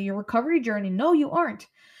over your recovery journey. No, you aren't.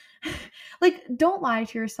 Like, don't lie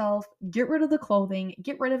to yourself. Get rid of the clothing.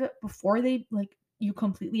 Get rid of it before they like you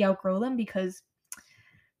completely outgrow them because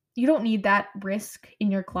you don't need that risk in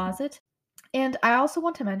your closet. And I also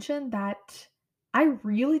want to mention that I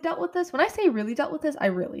really dealt with this. When I say really dealt with this, I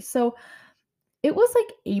really. So it was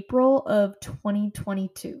like April of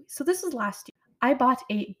 2022. So this is last year. I bought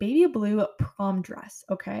a baby blue prom dress,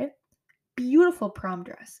 okay? Beautiful prom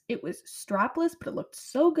dress. It was strapless, but it looked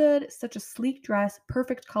so good. Such a sleek dress,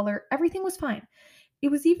 perfect color. Everything was fine. It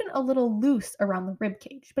was even a little loose around the rib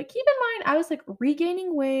cage. But keep in mind, I was like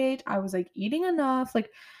regaining weight. I was like eating enough. Like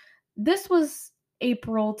this was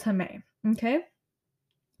April to May, okay?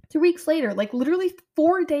 2 weeks later, like literally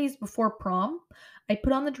 4 days before prom, I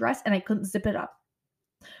put on the dress and I couldn't zip it up.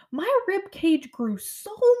 My rib cage grew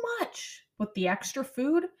so much with the extra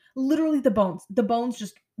food. Literally the bones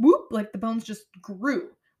just whoop, like the bones just grew,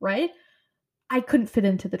 right? I couldn't fit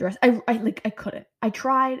into the dress. I couldn't. I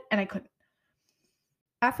tried and I couldn't.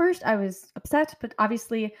 At first I was upset, but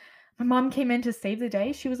obviously my mom came in to save the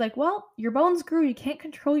day. She was like, "Well, your bones grew. You can't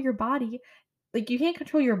control your body. Like you can't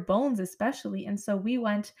control your bones especially." And so we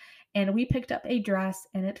went and we picked up a dress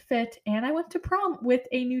and it fit and I went to prom with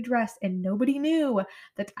a new dress and nobody knew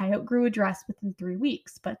that I outgrew a dress within 3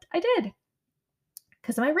 weeks, but I did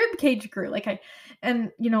because my rib cage grew.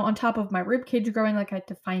 On top of my rib cage growing, like I had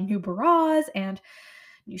to find new bras and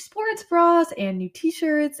new sports bras and new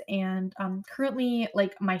t-shirts and currently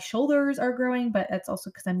like my shoulders are growing, but that's also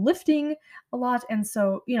because I'm lifting a lot. And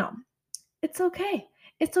so, it's okay.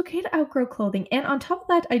 It's okay to outgrow clothing. And on top of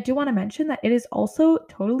that, I do want to mention that it is also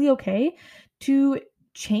totally okay to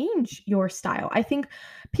change your style. I think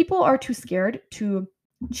people are too scared to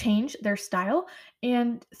change their style.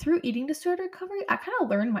 And through eating disorder recovery, I kind of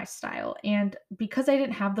learned my style. And because I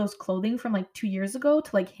didn't have those clothing from like 2 years ago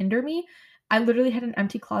to like hinder me, I literally had an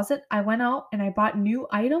empty closet. I went out and I bought new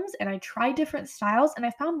items and I tried different styles and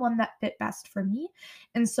I found one that fit best for me.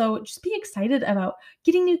 And so just be excited about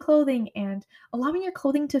getting new clothing and allowing your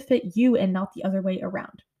clothing to fit you and not the other way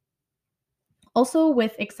around. Also,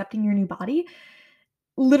 with accepting your new body,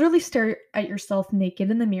 literally stare at yourself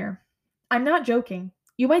naked in the mirror. I'm not joking.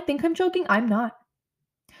 You might think I'm joking. I'm not.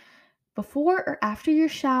 Before or after your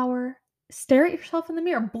shower, stare at yourself in the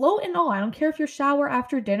mirror, bloat and all. I don't care if you shower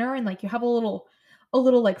after dinner and like you have a little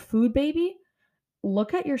like food baby.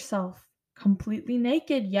 Look at yourself completely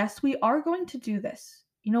naked. Yes, we are going to do this.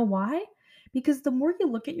 You know why? Because the more you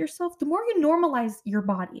look at yourself, the more you normalize your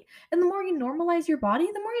body. And the more you normalize your body,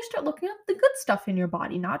 the more you start looking at the good stuff in your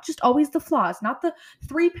body, not just always the flaws, not the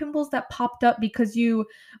 3 pimples that popped up because you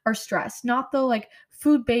are stressed, not the like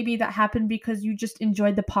food baby that happened because you just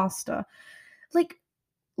enjoyed the pasta. Like,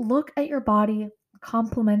 look at your body,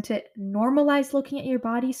 compliment it, normalize looking at your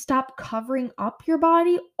body, stop covering up your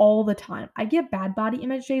body all the time. I get bad body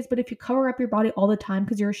image days, but if you cover up your body all the time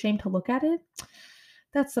because you're ashamed to look at it,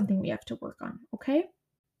 that's something we have to work on, okay?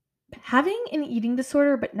 Having an eating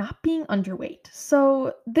disorder but not being underweight.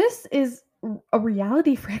 So, this is a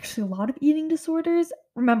reality for actually a lot of eating disorders.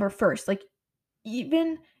 Remember, first, like,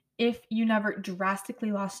 even if you never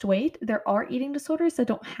drastically lost weight, there are eating disorders that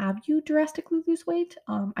don't have you drastically lose weight.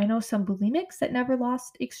 I know some bulimics that never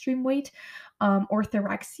lost extreme weight,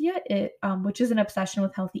 orthorexia, which is an obsession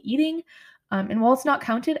with healthy eating. And while it's not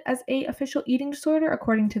counted as a official eating disorder,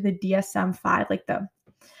 according to the DSM-5,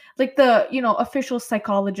 like the official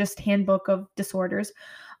psychologist handbook of disorders,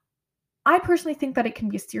 I personally think that it can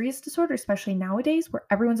be a serious disorder, especially nowadays where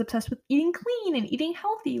everyone's obsessed with eating clean and eating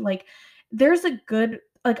healthy. Like, there's a good,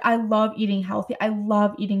 like, I love eating healthy. I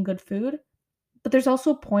love eating good food, but there's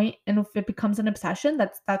also a point, and if it becomes an obsession,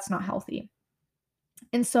 that's not healthy.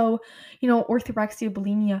 And so, orthorexia,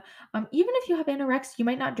 bulimia, even if you have anorexia, you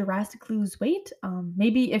might not drastically lose weight.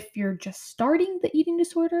 Maybe if you're just starting the eating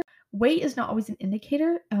disorder, weight is not always an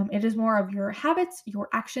indicator. It is more of your habits, your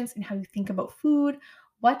actions, and how you think about food,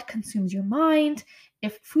 what consumes your mind.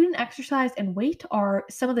 If food and exercise and weight are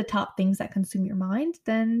some of the top things that consume your mind,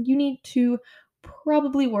 then you need to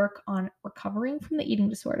probably work on recovering from the eating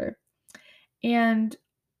disorder. And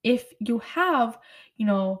if you have, you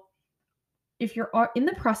know, if you're in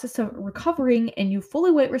the process of recovering and you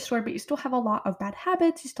fully weight restored, but you still have a lot of bad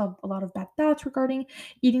habits, you still have a lot of bad thoughts regarding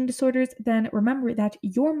eating disorders, then remember that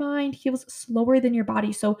your mind heals slower than your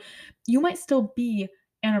body. So you might still be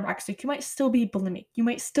anorexic, you might still be bulimic, you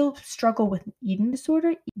might still struggle with an eating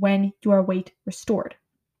disorder when you are weight restored.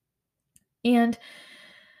 And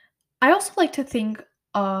I also like to think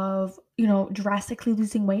of, drastically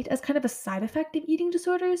losing weight as kind of a side effect of eating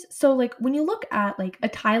disorders. So, like, when you look at like a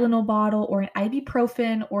Tylenol bottle or an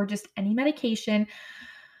ibuprofen or just any medication,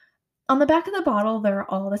 on the back of the bottle, there are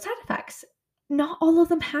all the side effects. Not all of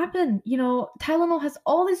them happen. Tylenol has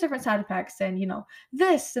all these different side effects and,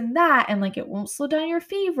 this and that, and like it won't slow down your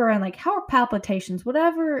fever and like heart palpitations,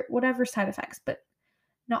 whatever side effects. But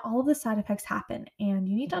not all of the side effects happen. And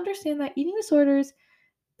you need to understand that eating disorders,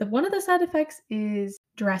 one of the side effects is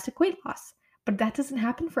drastic weight loss, but that doesn't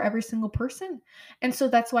happen for every single person. And so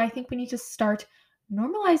that's why I think we need to start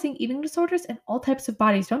normalizing eating disorders in all types of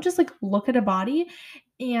bodies. Don't just like look at a body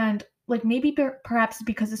and like maybe perhaps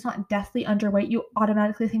because it's not deathly underweight, you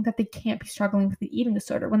automatically think that they can't be struggling with the eating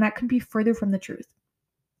disorder when that can be further from the truth.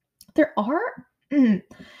 There are,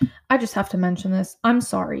 I just have to mention this. I'm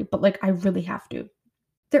sorry, but like I really have to.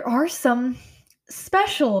 There are some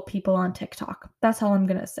special people on TikTok. That's all I'm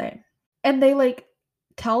going to say. And they like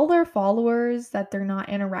tell their followers that they're not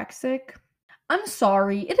anorexic. I'm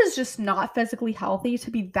sorry, it is just not physically healthy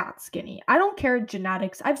to be that skinny. I don't care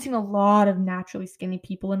genetics. I've seen a lot of naturally skinny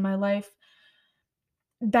people in my life.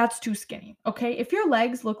 That's too skinny, okay? If your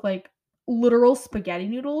legs look like literal spaghetti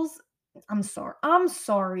noodles, I'm sorry. I'm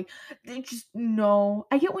sorry. They just no.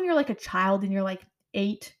 I get when you're like a child and you're like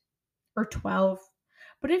 8 or 12.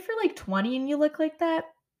 But if you're like 20 and you look like that,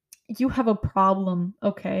 you have a problem,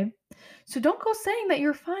 okay? So don't go saying that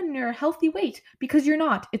you're fine and you're a healthy weight because you're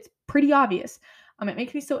not. It's pretty obvious. It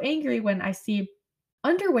makes me so angry when I see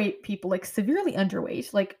underweight people, like severely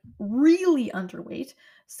underweight, like really underweight,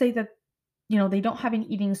 say that, they don't have an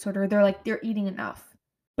eating disorder. They're eating enough.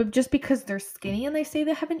 But just because they're skinny and they say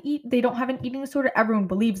they don't have an eating disorder, everyone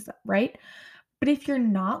believes them, right? But if you're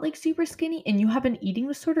not like super skinny and you have an eating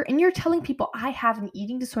disorder and you're telling people I have an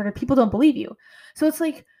eating disorder, people don't believe you. So it's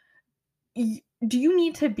like, do you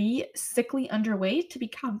need to be sickly underweight to be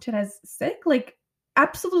counted as sick? Like,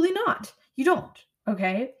 absolutely not. You don't.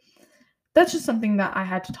 Okay. That's just something that I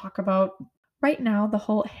had to talk about. Right now, the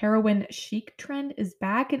whole heroin chic trend is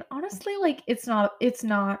back. And honestly, like, it's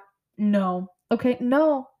not, no. Okay.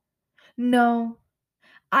 No, no.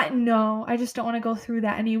 I just don't want to go through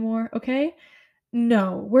that anymore. Okay.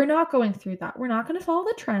 No, we're not going through that. We're not going to follow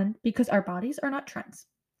the trend because our bodies are not trends.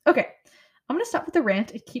 Okay, I'm going to stop with the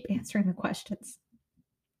rant and keep answering the questions.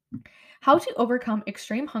 How to overcome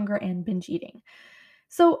extreme hunger and binge eating.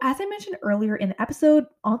 So, as I mentioned earlier in the episode,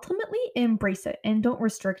 ultimately embrace it and don't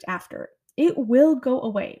restrict after. It will go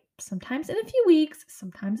away, sometimes in a few weeks,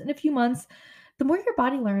 sometimes in a few months. The more your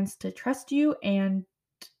body learns to trust you and,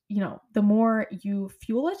 the more you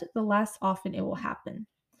fuel it, the less often it will happen.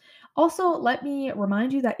 Also, let me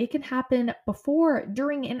remind you that it can happen before,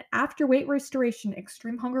 during, and after weight restoration.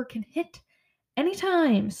 Extreme hunger can hit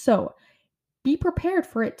anytime. So be prepared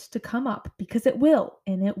for it to come up because it will,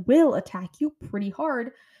 and it will attack you pretty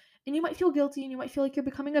hard. And you might feel guilty and you might feel like you're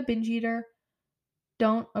becoming a binge eater.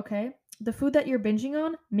 Don't, okay? The food that you're binging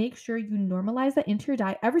on, make sure you normalize that into your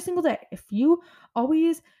diet every single day. If you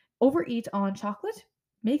always overeat on chocolate,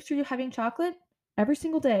 make sure you're having chocolate every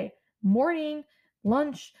single day. Morning,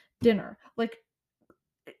 lunch, dinner. Like,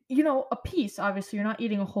 a piece, obviously, you're not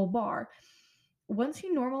eating a whole bar. Once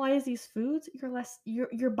you normalize these foods,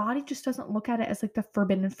 your body just doesn't look at it as like the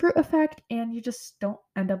forbidden fruit effect, and you just don't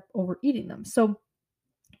end up overeating them. So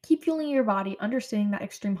keep fueling your body, understanding that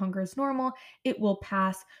extreme hunger is normal. It will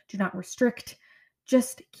pass. Do not restrict.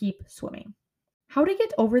 Just keep swimming. How to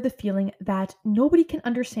get over the feeling that nobody can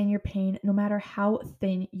understand your pain no matter how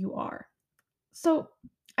thin you are. So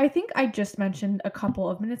I think I just mentioned a couple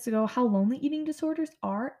of minutes ago how lonely eating disorders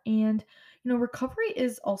are. And, recovery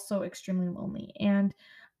is also extremely lonely. And,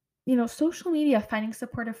 social media, finding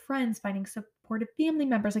supportive friends, finding supportive family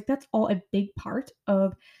members, like that's all a big part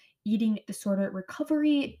of eating disorder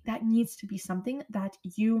recovery. That needs to be something that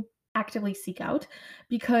you actively seek out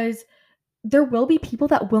because there will be people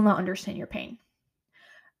that will not understand your pain.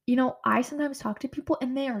 I sometimes talk to people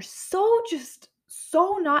and they are so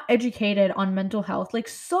not educated on mental health, like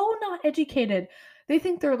so not educated. They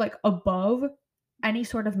think they're like above any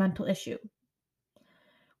sort of mental issue.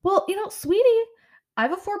 Well, sweetie, I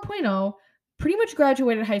have a 4.0, pretty much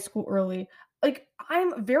graduated high school early. Like,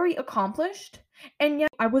 I'm very accomplished, and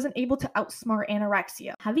yet I wasn't able to outsmart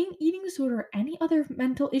anorexia. Having eating disorder or any other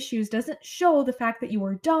mental issues doesn't show the fact that you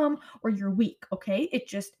are dumb or you're weak, okay? It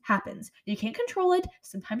just happens. You can't control it.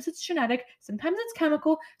 Sometimes it's genetic, sometimes it's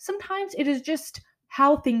chemical, sometimes it is just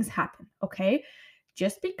how things happen, okay?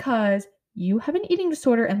 Just because you have an eating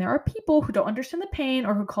disorder and there are people who don't understand the pain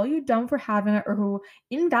or who call you dumb for having it or who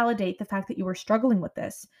invalidate the fact that you are struggling with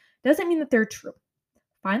this doesn't mean that they're true.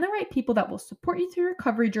 Find the right people that will support you through your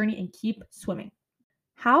recovery journey and keep swimming.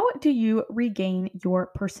 How do you regain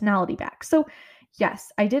your personality back? So,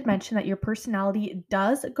 yes, I did mention that your personality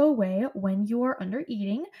does go away when you are under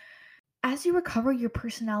eating. As you recover, your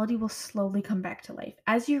personality will slowly come back to life.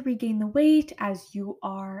 As you regain the weight, as you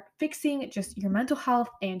are fixing just your mental health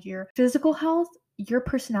and your physical health, your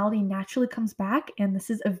personality naturally comes back. And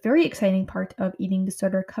this is a very exciting part of eating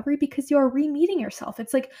disorder recovery because you are re-meeting yourself.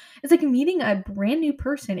 It's like meeting a brand new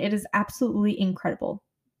person. It is absolutely incredible.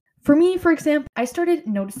 For me, for example, I started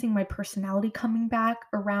noticing my personality coming back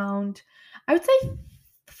around, I would say,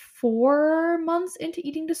 4 months into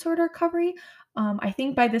eating disorder recovery. I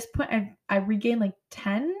think by this point, I regained like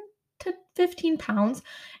 10 to 15 pounds.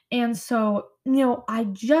 And so, I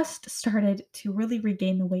just started to really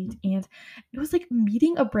regain the weight. And it was like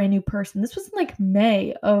meeting a brand new person. This was in like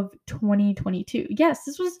May of 2022. Yes,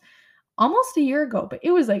 this was almost a year ago, but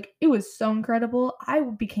it was so incredible. I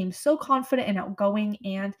became so confident and outgoing,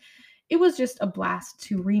 and it was just a blast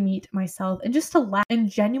to re-meet myself and just to laugh and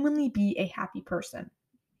genuinely be a happy person.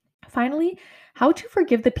 Finally, how to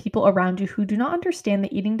forgive the people around you who do not understand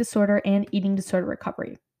the eating disorder and eating disorder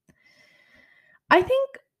recovery. I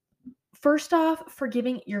think first off,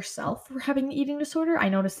 forgiving yourself for having the eating disorder. I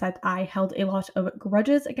noticed that I held a lot of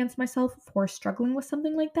grudges against myself for struggling with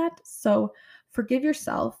something like that. So, forgive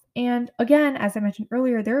yourself. And again, as I mentioned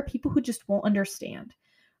earlier, there are people who just won't understand.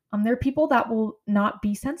 There are people that will not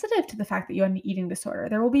be sensitive to the fact that you have an eating disorder.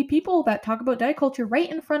 There will be people that talk about diet culture right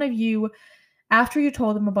in front of you after you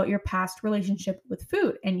told them about your past relationship with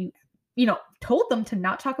food and you told them to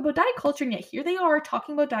not talk about diet culture, and yet here they are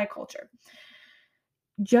talking about diet culture.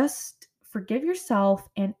 Just forgive yourself,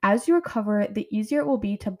 and as you recover, the easier it will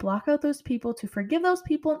be to block out those people, to forgive those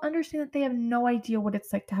people, and understand that they have no idea what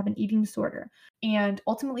it's like to have an eating disorder. And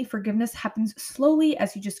ultimately, forgiveness happens slowly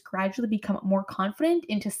as you just gradually become more confident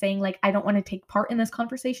into saying, like, I don't want to take part in this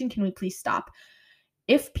conversation. Can we please stop?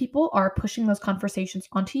 If people are pushing those conversations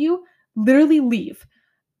onto you, literally leave.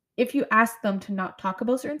 If you ask them to not talk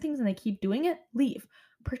about certain things and they keep doing it, leave.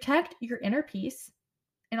 Protect your inner peace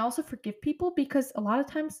and also forgive people because a lot of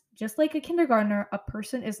times, just like a kindergartner, a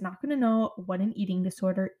person is not going to know what an eating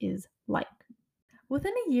disorder is like.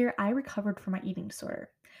 Within a year, I recovered from my eating disorder.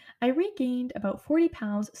 I regained about 40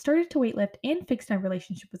 pounds, started to weightlift, and fixed my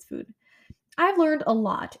relationship with food. I've learned a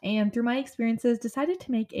lot, and through my experiences, decided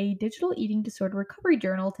to make a digital eating disorder recovery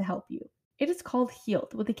journal to help you. It is called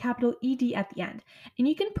Healed with a capital ED at the end, and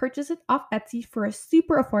you can purchase it off Etsy for a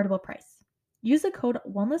super affordable price. Use the code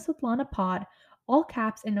WellnessWithLanaPod, all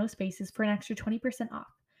caps and no spaces, for an extra 20% off.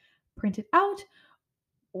 Print it out,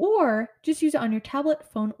 or just use it on your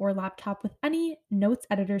tablet, phone, or laptop with any notes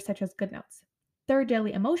editor such as GoodNotes. There are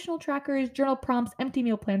daily emotional trackers, journal prompts, empty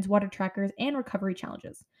meal plans, water trackers, and recovery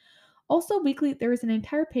challenges. Also, weekly, there is an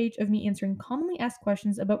entire page of me answering commonly asked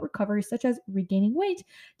questions about recovery, such as regaining weight,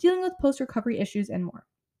 dealing with post recovery issues, and more.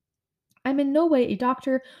 I'm in no way a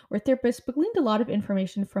doctor or therapist, but gleaned a lot of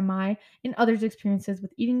information from my and others' experiences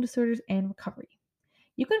with eating disorders and recovery.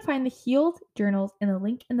 You can find the Healed journals in the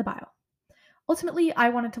link in the bio. Ultimately, I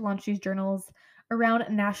wanted to launch these journals around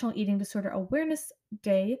National Eating Disorder Awareness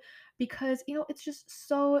Day because, it's just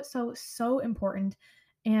so important.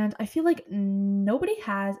 And I feel like nobody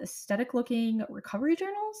has aesthetic looking recovery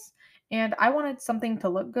journals. And I wanted something to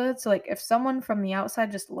look good. So, like, if someone from the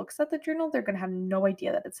outside just looks at the journal, they're going to have no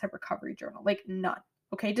idea that it's a recovery journal. Like, none.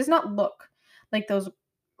 Okay. It does not look like those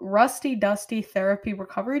rusty, dusty therapy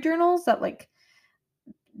recovery journals that, like,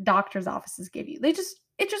 doctor's offices give you. It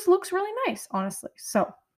just looks really nice, honestly.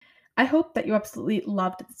 So, I hope that you absolutely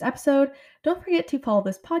loved this episode. Don't forget to follow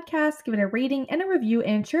this podcast, give it a rating and a review,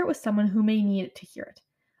 and share it with someone who may need to hear it.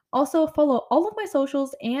 Also, follow all of my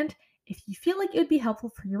socials, and if you feel like it would be helpful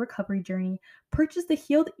for your recovery journey, purchase the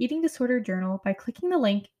Healed Eating Disorder Journal by clicking the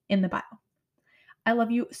link in the bio. I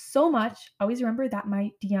love you so much. Always remember that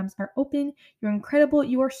my DMs are open. You're incredible,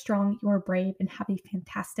 you are strong, you are brave, and have a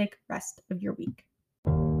fantastic rest of your week.